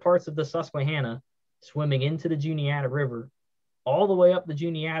other parts of the Susquehanna, swimming into the Juniata River, all the way up the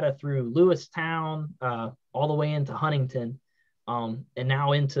Juniata through Lewistown, all the way into Huntingdon, and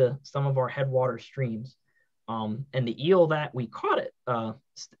now into some of our headwater streams. And the eel that we caught at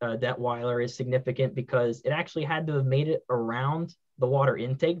Detweiler is significant because it actually had to have made it around the water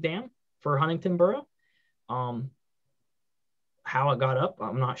intake dam for Huntington Borough. How it got up,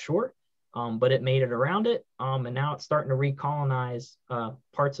 I'm not sure, but it made it around it. And now it's starting to recolonize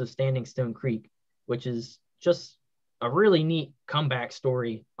parts of Standing Stone Creek, which is just a really neat comeback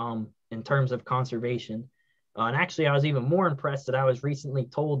story in terms of conservation. And actually, I was even more impressed that I was recently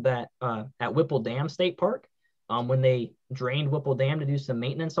told that at Whipple Dam State Park, when they drained Whipple Dam to do some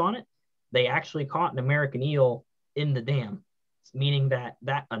maintenance on it, they actually caught an American eel in the dam, meaning that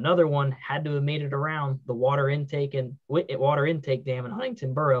another one had to have made it around the water intake dam in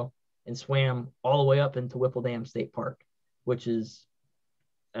Huntington Borough and swam all the way up into Whipple Dam State Park, which is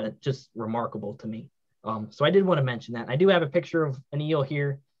just remarkable to me. So I did want to mention that. I do have a picture of an eel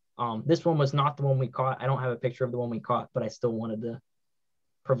here. This one was not the one we caught. I don't have a picture of the one we caught, but I still wanted to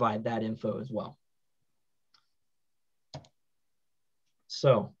provide that info as well.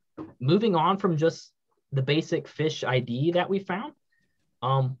 So moving on from just the basic fish ID that we found,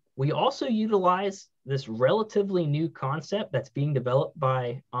 we also utilize this relatively new concept that's being developed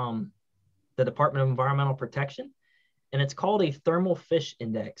by the Department of Environmental Protection, and it's called a thermal fish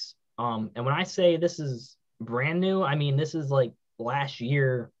index. And when I say this is brand new, I mean this is like last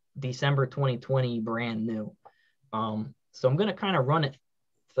year, December 2020, brand new. So I'm going to kind of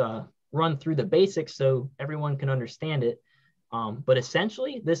run through the basics so everyone can understand it. But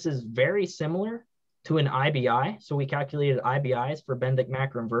essentially, this is very similar to an IBI. So we calculated IBIs for benthic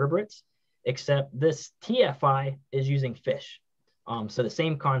macroinvertebrates, except this TFI is using fish. So the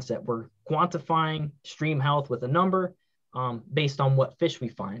same concept, we're quantifying stream health with a number based on what fish we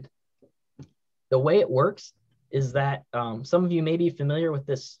find. The way it works is that some of you may be familiar with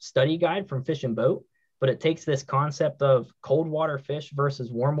this study guide from Fish and Boat, but it takes this concept of cold water fish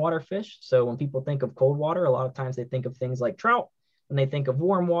versus warm water fish. So when people think of cold water, a lot of times they think of things like trout. When they think of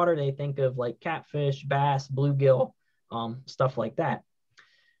warm water, they think of like catfish, bass, bluegill, stuff like that.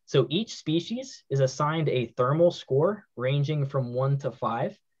 So each species is assigned a thermal score ranging from 1 to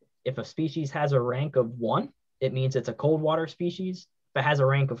 5. If a species has a rank of 1, it means it's a cold water species. If it has a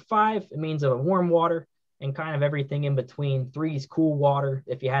rank of 5, it means it's a warm water, and kind of everything in between. 3 is cool water.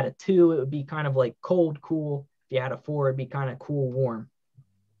 If you had a 2, it would be kind of like cold, cool. If you had a 4, it'd be kind of cool, warm.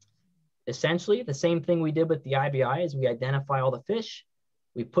 Essentially, the same thing we did with the IBI is we identify all the fish.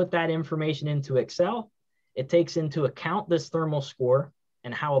 We put that information into Excel. It takes into account this thermal score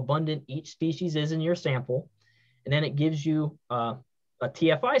and how abundant each species is in your sample. And then it gives you a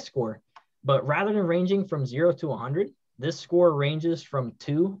TFI score. But rather than ranging from 0 to 100, this score ranges from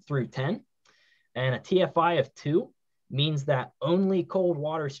 2 through 10. And a TFI of 2 means that only cold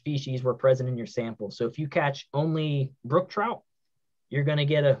water species were present in your sample. So if you catch only brook trout, you're going to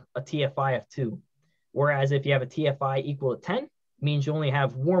get a TFI of 2. Whereas if you have a TFI equal to 10, means you only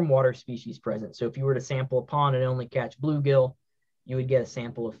have warm water species present. So if you were to sample a pond and only catch bluegill, you would get a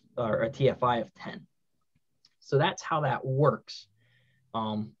sample of, or a TFI of 10. So that's how that works.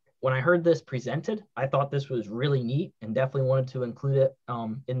 When I heard this presented, I thought this was really neat and definitely wanted to include it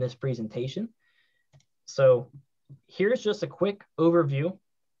in this presentation. So here's just a quick overview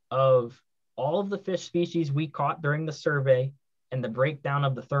of all of the fish species we caught during the survey and the breakdown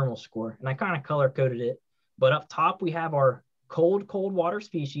of the thermal score. And I kind of color coded it, but up top we have our cold water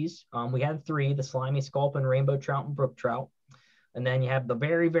species. We had 3, the slimy sculpin, rainbow trout, and brook trout. And then you have the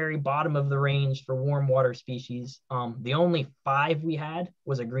very, very bottom of the range for warm water species. The only 5 we had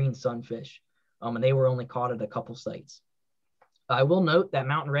was a green sunfish, and they were only caught at a couple sites. I will note that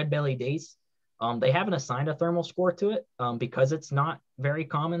mountain red-bellied dace, they haven't assigned a thermal score to it because it's not very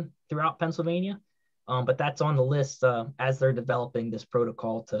common throughout Pennsylvania, but that's on the list as they're developing this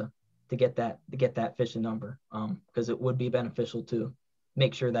protocol to get that fish a number, because it would be beneficial to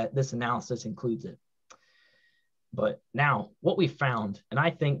make sure that this analysis includes it. But now what we found, and I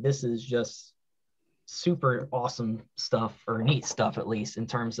think this is just super awesome stuff, or neat stuff at least, in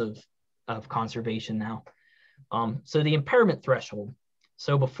terms of conservation now. So the impairment threshold.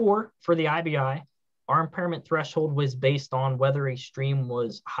 So before, for the IBI, our impairment threshold was based on whether a stream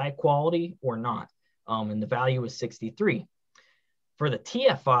was high quality or not, and the value was 63. For the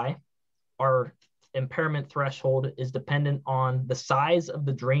TFI, our impairment threshold is dependent on the size of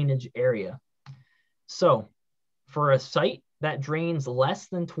the drainage area. So for a site that drains less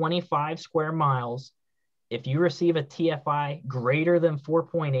than 25 square miles, if you receive a TFI greater than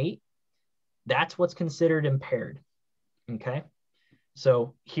 4.8, that's what's considered impaired, okay?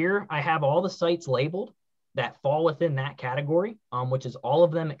 So here I have all the sites labeled that fall within that category, which is all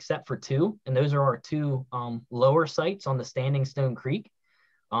of them except for 2, and those are our 2 lower sites on the Standing Stone Creek.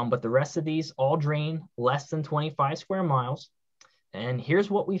 But the rest of these all drain less than 25 square miles. And here's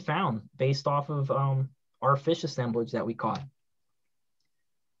what we found based off of our fish assemblage that we caught.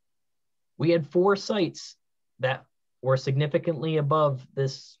 We had 4 sites that were significantly above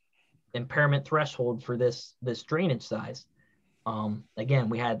this impairment threshold for this drainage size. Again,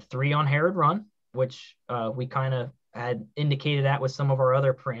 we had 3 on Herod Run, which we kind of had indicated that with some of our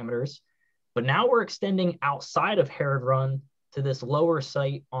other parameters. But now we're extending outside of Herod Run to this lower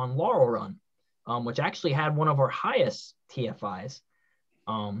site on Laurel Run, which actually had one of our highest TFIs.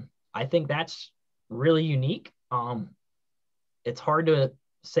 I think that's really unique. It's hard to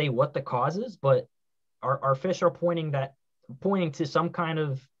say what the cause is, but our fish are pointing to some kind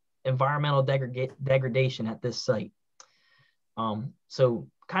of environmental degradation at this site. So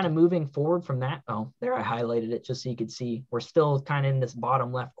kind of moving forward from that, oh, there I highlighted it just so you could see we're still kind of in this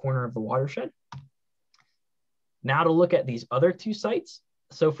bottom left corner of the watershed. Now to look at these other 2 sites.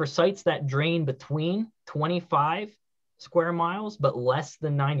 So for sites that drain between 25 square miles, but less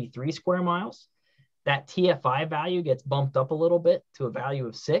than 93 square miles, that TFI value gets bumped up a little bit to a value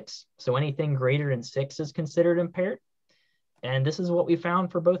of 6. So anything greater than 6 is considered impaired. And this is what we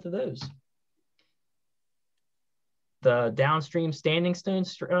found for both of those. The downstream Standing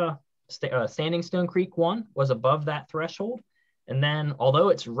Stone Creek one was above that threshold. And then although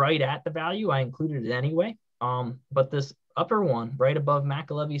it's right at the value, I included it anyway. But this upper one right above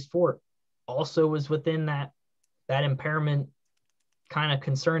McAlevy's Fort also was within that impairment kind of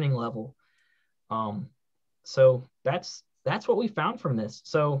concerning level. So that's what we found from this.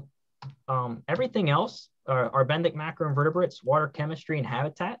 So everything else, our benthic macroinvertebrates, water chemistry, and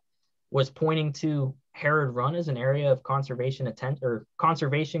habitat was pointing to Herod Run as an area of conservation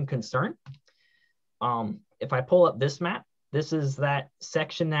concern. If I pull up this map, this is that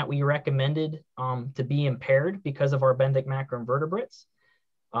section that we recommended to be impaired because of our benthic macroinvertebrates.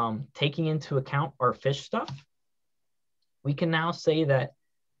 Taking into account our fish stuff, we can now say that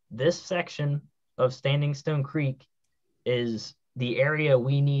this section of Standing Stone Creek is the area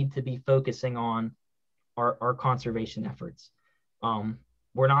we need to be focusing on our conservation efforts.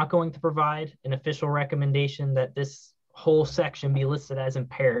 We're not going to provide an official recommendation that this whole section be listed as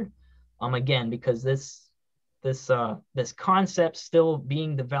impaired, again, because this concept's still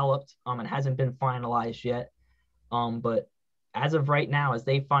being developed and hasn't been finalized yet. But as of right now, as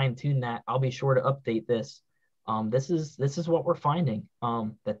they fine tune that, I'll be sure to update this. This is what we're finding,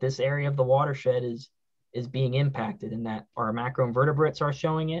 that this area of the watershed is being impacted, and that our macroinvertebrates are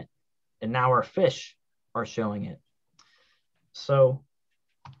showing it, and now our fish are showing it. So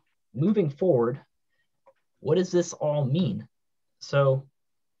moving forward, what does this all mean? So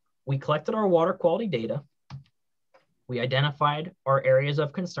we collected our water quality data. We identified our areas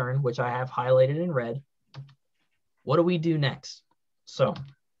of concern, which I have highlighted in red. What do we do next? So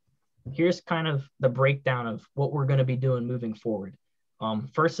here's kind of the breakdown of what we're going to be doing moving forward.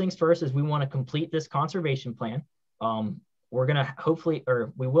 First things first is we want to complete this conservation plan. We're going to hopefully,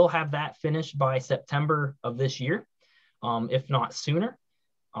 or we will have that finished by September of this year, if not sooner.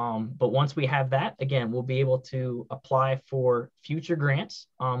 But once we have that, again, we'll be able to apply for future grants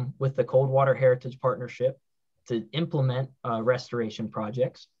with the Coldwater Heritage Partnership to implement restoration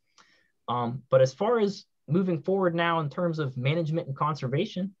projects. But as far as moving forward now in terms of management and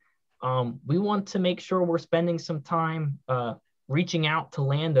conservation, we want to make sure we're spending some time reaching out to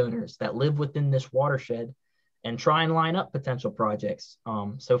landowners that live within this watershed and try and line up potential projects.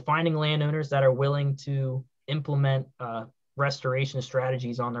 So finding landowners that are willing to implement restoration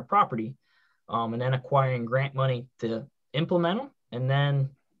strategies on their property, and then acquiring grant money to implement them, and then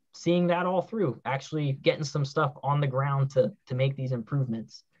seeing that all through, actually getting some stuff on the ground to make these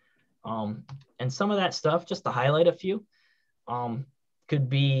improvements. And some of that stuff, just to highlight a few, could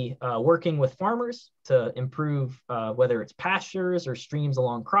be working with farmers to improve whether it's pastures or streams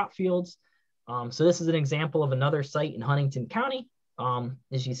along crop fields. So this is an example of another site in Huntingdon County.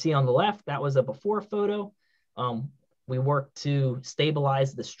 As you see on the left, that was a before photo. We worked to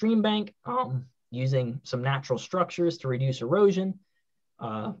stabilize the stream bank using some natural structures to reduce erosion.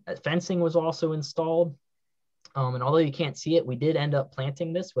 Fencing was also installed. And although you can't see it, we did end up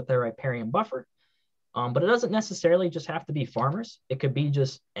planting this with a riparian buffer. But it doesn't necessarily just have to be farmers. It could be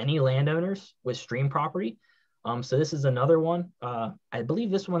just any landowners with stream property. So this is another one. I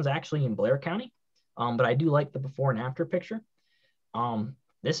believe this one's actually in Blair County, but I do like the before and after picture.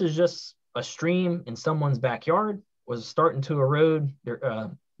 This is just a stream in someone's backyard, was starting to erode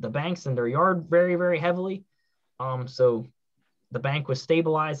the banks in their yard very, very heavily. So the bank was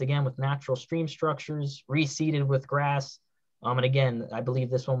stabilized again with natural stream structures, reseeded with grass. And again, I believe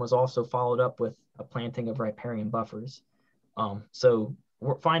this one was also followed up with a planting of riparian buffers. So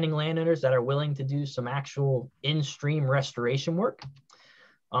we're finding landowners that are willing to do some actual in-stream restoration work,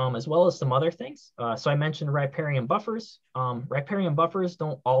 as well as some other things. So I mentioned riparian buffers. Riparian buffers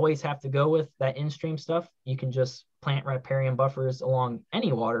don't always have to go with that in-stream stuff. You can just plant riparian buffers along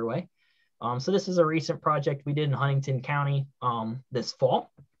any waterway. So this is a recent project we did in Huntingdon County this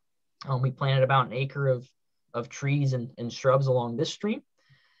fall. We planted about an acre of trees and shrubs along this stream.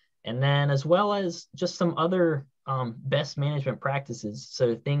 And then as well as just some other best management practices.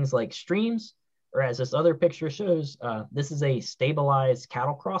 So things like streams, or as this other picture shows, this is a stabilized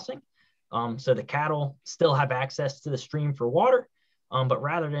cattle crossing. So the cattle still have access to the stream for water, but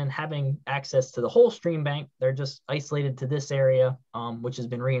rather than having access to the whole stream bank, they're just isolated to this area, which has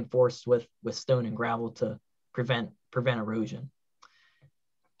been reinforced with stone and gravel to prevent erosion.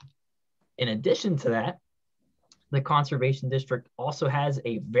 In addition to that, the Conservation District also has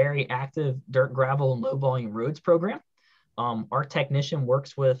a very active dirt, gravel, and low volume roads program. Our technician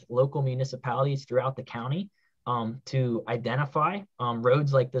works with local municipalities throughout the county to identify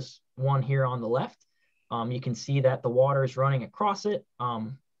roads like this one here on the left. You can see that the water is running across it,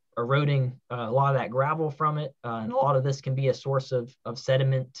 eroding a lot of that gravel from it. And a lot of this can be a source of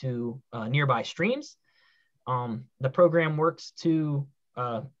sediment to nearby streams. The program works to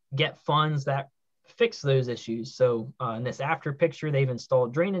get funds that fix those issues. So in this after picture, they've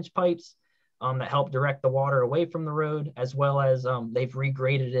installed drainage pipes that help direct the water away from the road, as well as they've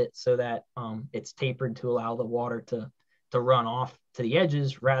regraded it so that it's tapered to allow the water to run off to the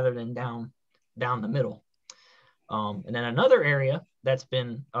edges rather than down the middle. And then another area that's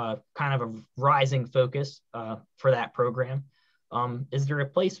been kind of a rising focus for that program is the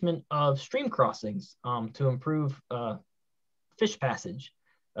replacement of stream crossings to improve fish passage.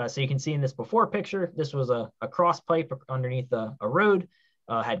 So you can see in this before picture, this was a cross pipe underneath a road,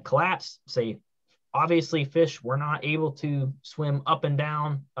 had collapsed. Say, obviously fish were not able to swim up and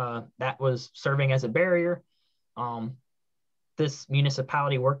down. That was serving as a barrier. This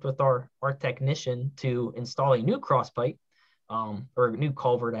municipality worked with our technician to install a new cross pipe, or a new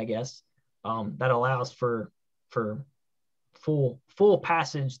culvert, I guess, that allows for full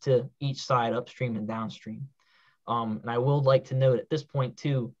passage to each side, upstream and downstream. And I would like to note at this point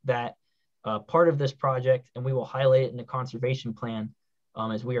too, that part of this project, and we will highlight it in the conservation plan,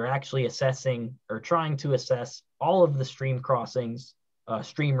 is we are actually assessing or trying to assess all of the stream crossings,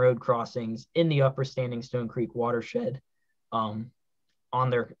 stream road crossings in the Upper Standing Stone Creek watershed on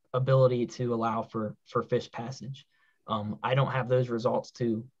their ability to allow for fish passage. I don't have those results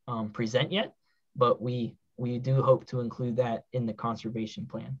to present yet, but we we do hope to include that in the conservation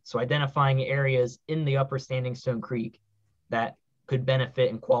plan. So identifying areas in the upper Standing Stone Creek that could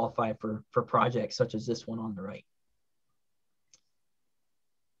benefit and qualify for projects such as this one on the right.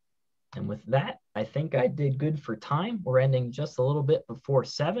 And with that, I think I did good for time. We're ending just a little bit before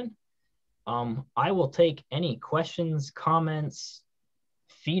 7. I will take any questions, comments,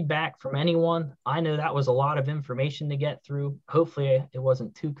 feedback from anyone. I know that was a lot of information to get through. Hopefully it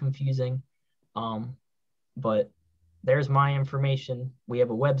wasn't too confusing, but there's my information. We have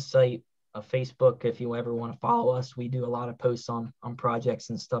a website, a Facebook, if you ever want to follow us. We do a lot of posts on projects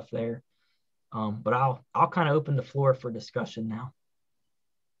and stuff there. But I'll kind of open the floor for discussion now.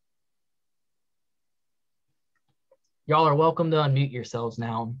 Y'all are welcome to unmute yourselves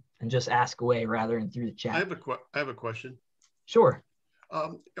now and just ask away rather than through the chat. I have a question. Sure.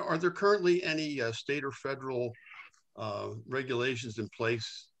 Are there currently any state or federal regulations in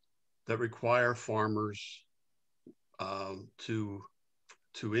place that require farmers to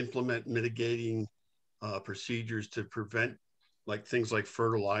implement mitigating procedures to prevent things like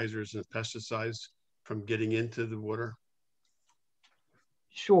fertilizers and pesticides from getting into the water?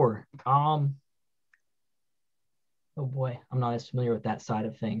 Sure. Oh boy, I'm not as familiar with that side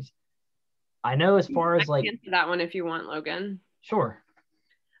of things. I know as far as I can answer that one if you want, Logan. Sure.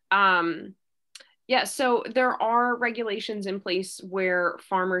 Yeah, so there are regulations in place where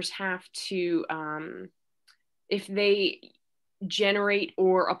farmers have to, if they generate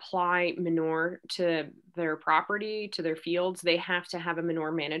or apply manure to their property, to their fields, they have to have a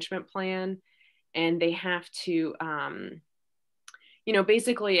manure management plan, and they have to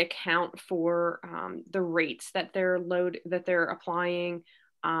basically account for the rates that they're applying,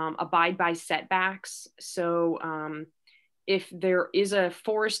 abide by setbacks. So if there is a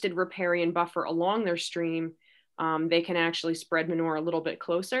forested riparian buffer along their stream, they can actually spread manure a little bit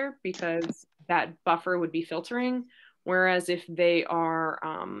closer because that buffer would be filtering. Whereas if they are,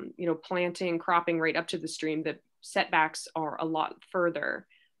 planting, cropping right up to the stream, the setbacks are a lot further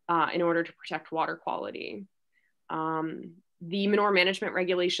in order to protect water quality. The manure management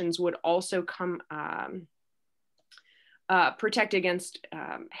regulations would also protect against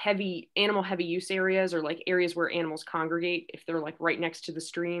heavy use areas, or areas where animals congregate. If they're right next to the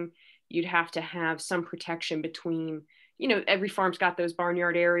stream, you'd have to have some protection between, every farm's got those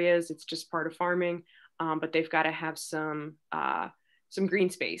barnyard areas. It's just part of farming, but they've got to have some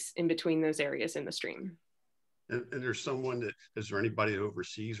green space in between those areas in the stream. And there's is there anybody that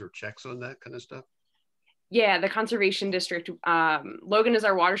oversees or checks on that kind of stuff? Yeah, the conservation district. Logan is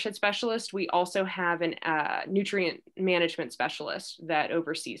our watershed specialist. We also have an nutrient management specialist that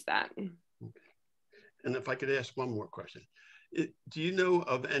oversees that. Okay. And if I could ask one more question, do you know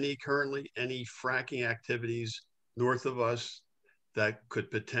of currently any fracking activities north of us that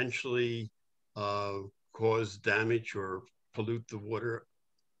could potentially cause damage or pollute the water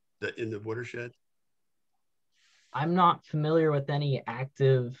in the watershed? I'm not familiar with any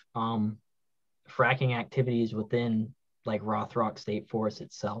active fracking activities within Rothrock State Forest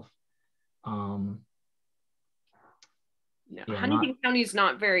itself. No, Huntingdon County is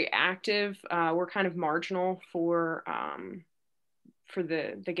not very active. We're kind of marginal for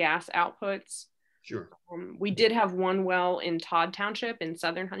the gas outputs. Sure. We did have one well in Todd Township in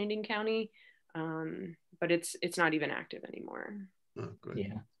southern Huntingdon County, but it's not even active anymore. Oh, good.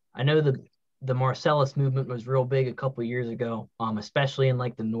 Yeah, I know the Marcellus movement was real big a couple of years ago, especially in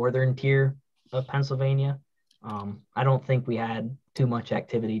the northern tier of Pennsylvania. I don't think we had too much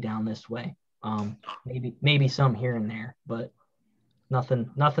activity down this way. Maybe some here and there, but nothing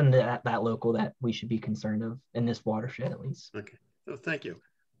that local that we should be concerned of in this watershed, at least. Okay. Oh, thank you.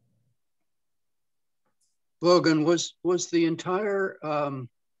 Logan, was the entire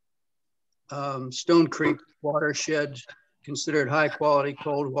Stone Creek watershed considered high quality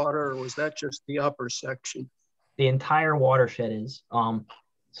cold water, or was that just the upper section? The entire watershed is.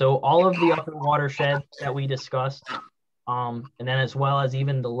 So all of the upper watershed that we discussed, and then as well as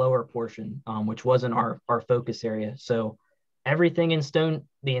even the lower portion, which wasn't our focus area. So everything in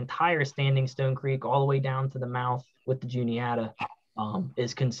the entire Standing Stone Creek, all the way down to the mouth with the Juniata,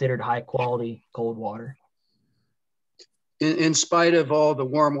 is considered high quality cold water. In spite of all the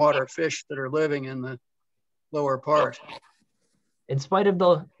warm water fish that are living in the lower part. In spite of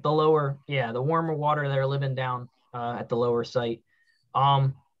the lower, the warmer water that are living down at the lower site.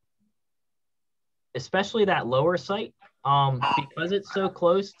 Especially that lower site, because it's so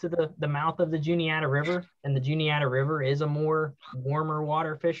close to the mouth of the Juniata River, and the Juniata River is a more warmer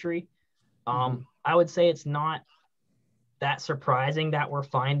water fishery. I would say it's not that surprising that we're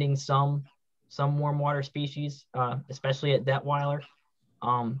finding some warm water species, especially at Detweiler.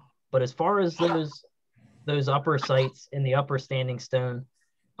 But as far as those those upper sites in the upper standing stone,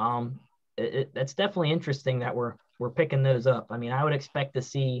 that's definitely interesting that we're picking those up. I mean, I would expect to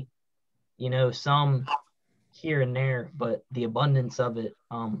see, some here and there, but the abundance of it,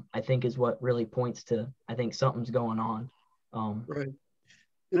 I think, is what really points to, I think something's going on. Right.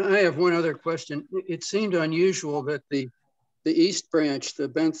 And I have one other question. It seemed unusual that the East Branch, the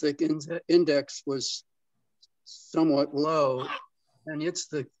benthic index, was somewhat low, and it's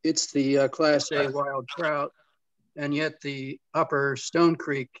the Class A wild trout, and yet the upper Stone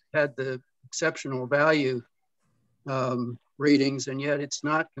Creek had the exceptional value readings, and yet it's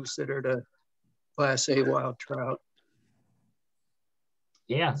not considered a Class A wild trout.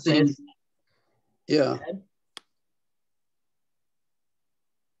 Yeah. Yeah.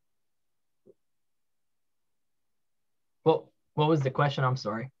 Well, what was the question? I'm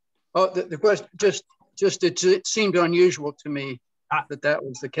sorry. Oh, the question it seemed unusual to me that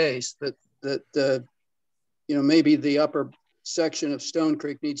was the case. That maybe the upper section of Stone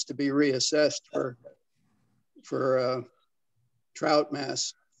Creek needs to be reassessed for trout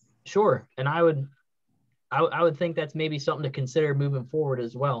mass. Sure, and I would think that's maybe something to consider moving forward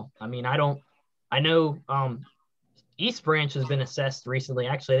as well. I mean, I know East Branch has been assessed recently.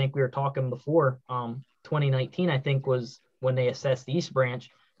 Actually, I think we were talking before. 2019, I think, was when they assessed East Branch.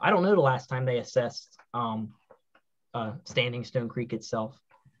 I don't know the last time they assessed Standing Stone Creek itself.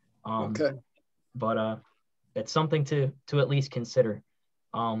 Okay. But it's something to at least consider.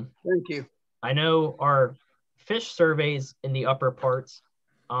 Thank you. I know our fish surveys in the upper parts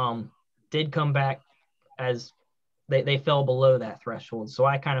did come back as they fell below that threshold. So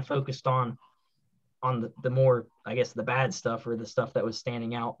I kind of focused on the more, I guess, the bad stuff, or the stuff that was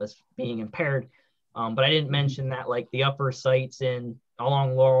standing out as being impaired. But I didn't mention that, like, the upper sites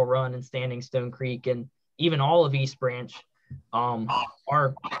along Laurel Run and Standing Stone Creek, and even all of East Branch,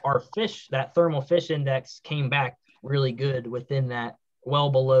 our fish, that thermal fish index, came back really good within that, well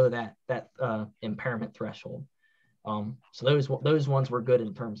below that impairment threshold. So those ones were good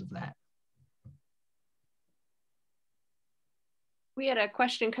in terms of that. We had a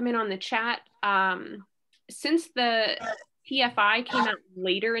question come in on the chat. Since the TFI came out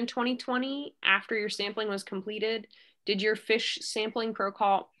later in 2020, after your sampling was completed, did your fish sampling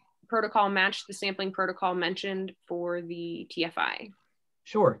protocol match the sampling protocol mentioned for the TFI?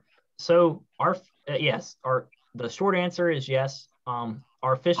 Sure. So the short answer is yes.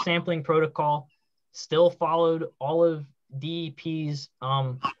 Our fish sampling protocol still followed all of DEP's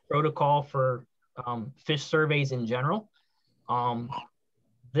protocol for fish surveys in general.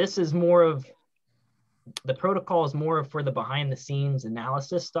 The protocol is more for the behind the scenes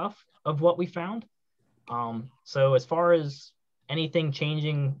analysis stuff of what we found. So as far as anything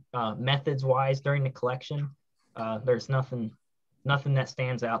changing methods wise during the collection, there's nothing that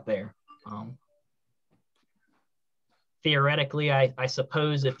stands out there. Theoretically, I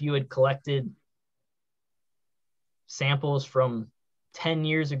suppose if you had collected samples from 10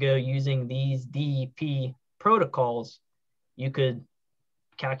 years ago using these DEP protocols, you could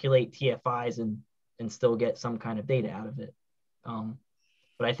calculate TFIs and still get some kind of data out of it.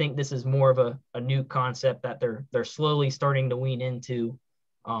 But I think this is more of a new concept that they're slowly starting to wean into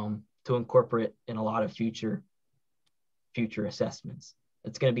to incorporate in a lot of future assessments.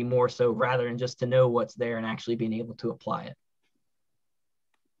 It's going to be more so, rather than just to know what's there and actually being able to apply it.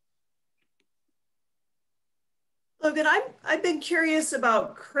 Logan, I've been curious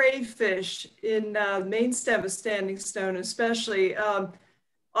about crayfish in main stem of Standing Stone, especially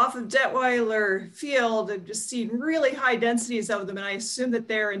off of Detweiler Field. I've just seen really high densities of them, and I assume that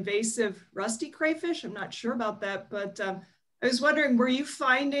they're invasive rusty crayfish. I'm not sure about that, but I was wondering, were you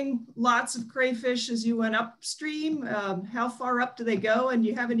finding lots of crayfish as you went upstream? How far up do they go? And do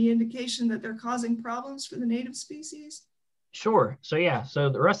you have any indication that they're causing problems for the native species? Sure. So yeah, so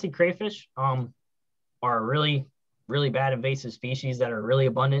the rusty crayfish are really, really bad invasive species that are really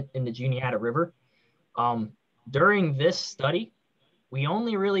abundant in the Juniata River. During this study, we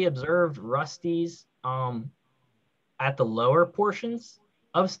only really observed rusties at the lower portions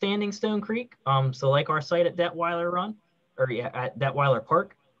of Standing Stone Creek. So like our site at Detweiler Run, at Detweiler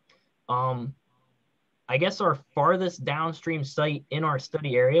Park. I guess our farthest downstream site in our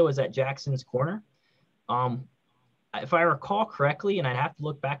study area was at Jackson's Corner. If I recall correctly, and I'd have to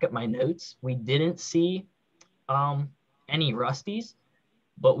look back at my notes, we didn't see any rusties,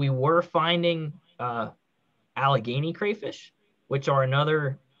 but we were finding Allegheny crayfish, which are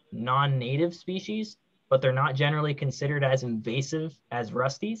another non-native species, but they're not generally considered as invasive as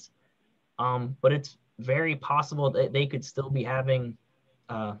rusties. But it's very possible that they could still be having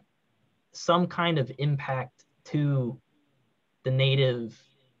some kind of impact to the native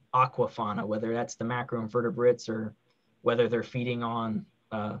aquafauna, whether that's the macroinvertebrates or whether they're feeding on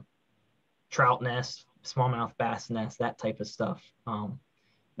trout nests, smallmouth bass nests, that type of stuff.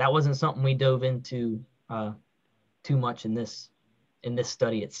 That wasn't something we dove into too much in this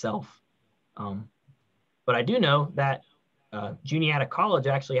study itself. But I do know that Juniata College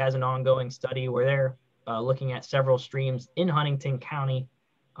actually has an ongoing study where they're looking at several streams in Huntingdon County.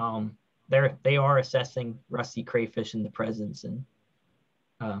 They are assessing rusty crayfish in the presence and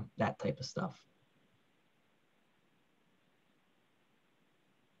that type of stuff.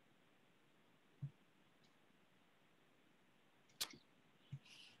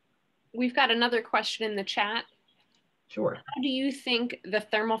 We've got another question in the chat. Sure. How do you think the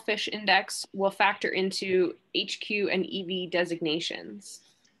thermal fish index will factor into HQ and EV designations?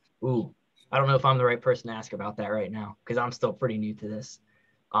 Ooh, I don't know if I'm the right person to ask about that right now because I'm still pretty new to this.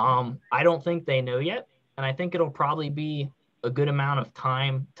 I don't think they know yet. And I think it'll probably be a good amount of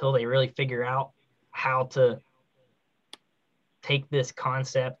time till they really figure out how to take this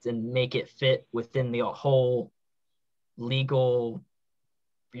concept and make it fit within the whole legal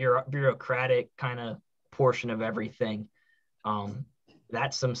bureaucratic kind of portion of everything.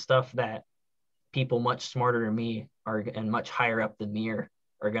 That's some stuff that people much smarter than me and much higher up than me are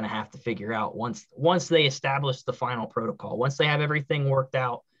going to have to figure out once they establish the final protocol. Once they have everything worked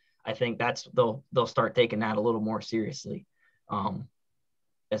out, I think they'll start taking that a little more seriously,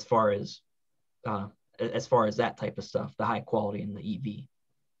 as far as that type of stuff, the high quality in the EV.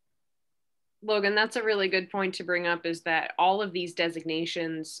 Logan, that's a really good point to bring up, is that all of these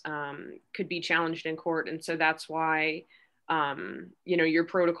designations could be challenged in court. And so that's why, your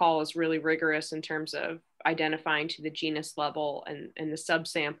protocol is really rigorous in terms of identifying to the genus level and the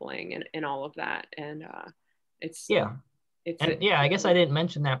subsampling and all of that. And I guess I didn't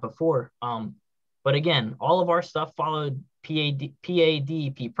mention that before. But again, all of our stuff followed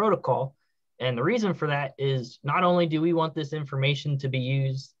PADP protocol. And the reason for that is not only do we want this information to be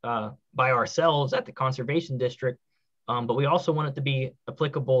used by ourselves at the Conservation District, but we also want it to be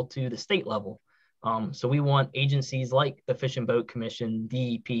applicable to the state level. So we want agencies like the Fish and Boat Commission,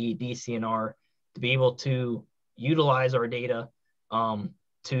 DEP, DCNR, to be able to utilize our data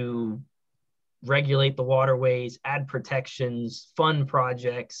to regulate the waterways, add protections, fund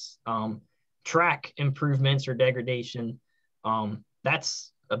projects, track improvements or degradation.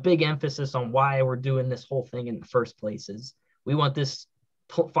 That's a big emphasis on why we're doing this whole thing in the first place. Is we want this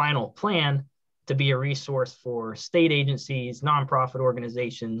final plan to be a resource for state agencies, nonprofit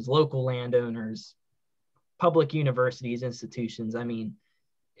organizations, local landowners, public universities, institutions. I mean,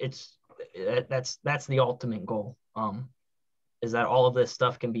 that's the ultimate goal, is that all of this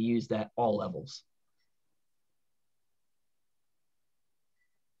stuff can be used at all levels.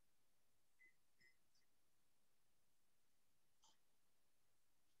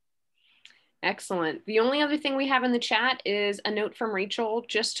 Excellent. The only other thing we have in the chat is a note from Rachel,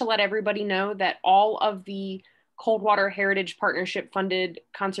 just to let everybody know that all of the Coldwater Heritage Partnership funded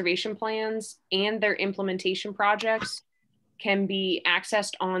conservation plans and their implementation projects can be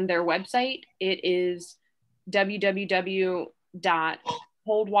accessed on their website. It is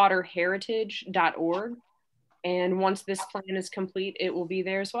www.coldwaterheritage.org. And once this plan is complete, it will be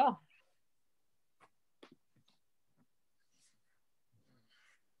there as well.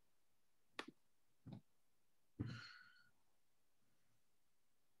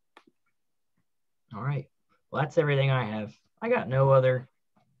 All right. Well, that's everything I have. I got no other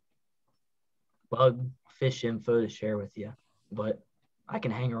bug fish info to share with you, but I can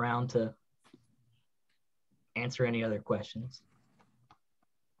hang around to answer any other questions.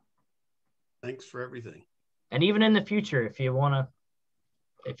 Thanks for everything. And even in the future, if you want to,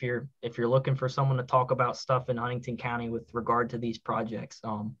 if you're looking for someone to talk about stuff in Huntingdon County with regard to these projects,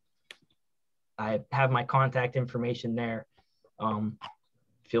 I have my contact information there.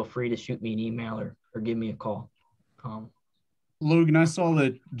 Feel free to shoot me an email or give me a call. Logan, I saw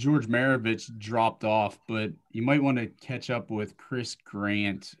that George Maravich dropped off, but you might want to catch up with Chris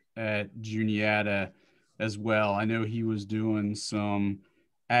Grant at Juniata as well. I know he was doing some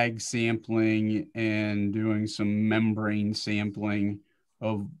ag sampling and doing some membrane sampling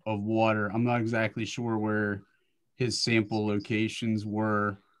of water. I'm not exactly sure where his sample locations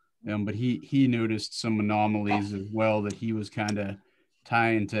were, but he noticed some anomalies as well that he was kind of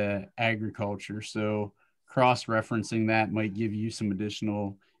tying to agriculture. So cross-referencing that might give you some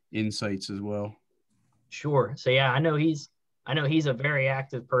additional insights as well. Sure. So yeah, I know he's a very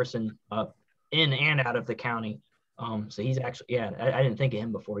active person in and out of the county. So he's actually, I didn't think of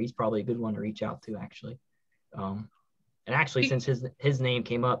him before. He's probably a good one to reach out to, actually. And actually, since his name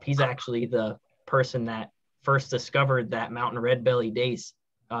came up, he's actually the person that first discovered that mountain red belly dace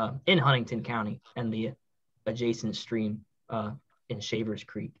in Huntingdon County and the adjacent stream in Shavers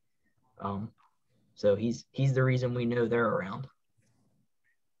Creek. So he's the reason we know they're around.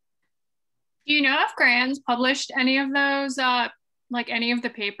 Do you know if Grant's published any of those, like any of the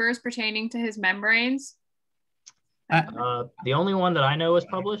papers pertaining to his membranes? The only one that I know was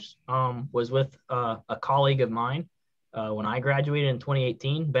published was with a colleague of mine when I graduated in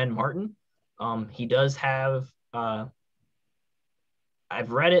 2018, Ben Martin. He does have, I've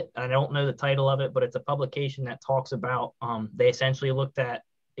read it. I don't know the title of it, but it's a publication that talks about, they essentially looked at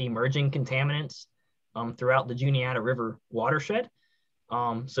emerging contaminants throughout the Juniata River watershed.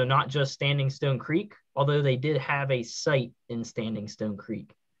 So not just Standing Stone Creek, although they did have a site in Standing Stone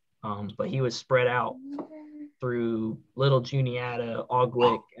Creek, but he was spread out through Little Juniata,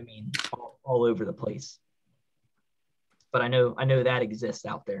 Ogwick, I mean, all over the place. But I know that exists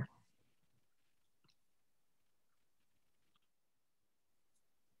out there.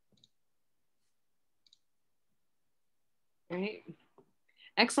 Right.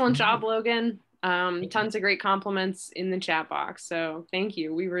 Excellent job, Logan. Tons of great compliments in the chat box. So thank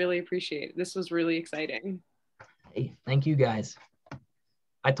you. We really appreciate it. This was really exciting. Hey, thank you guys.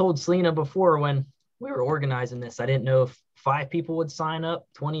 I told Selena before when we were organizing this, I didn't know if 5 people would sign up,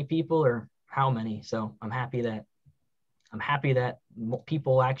 20 people, or how many. So I'm happy that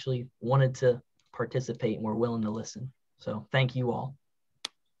people actually wanted to participate and were willing to listen. So thank you all.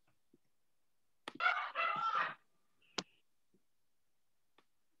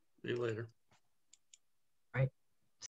 See you later.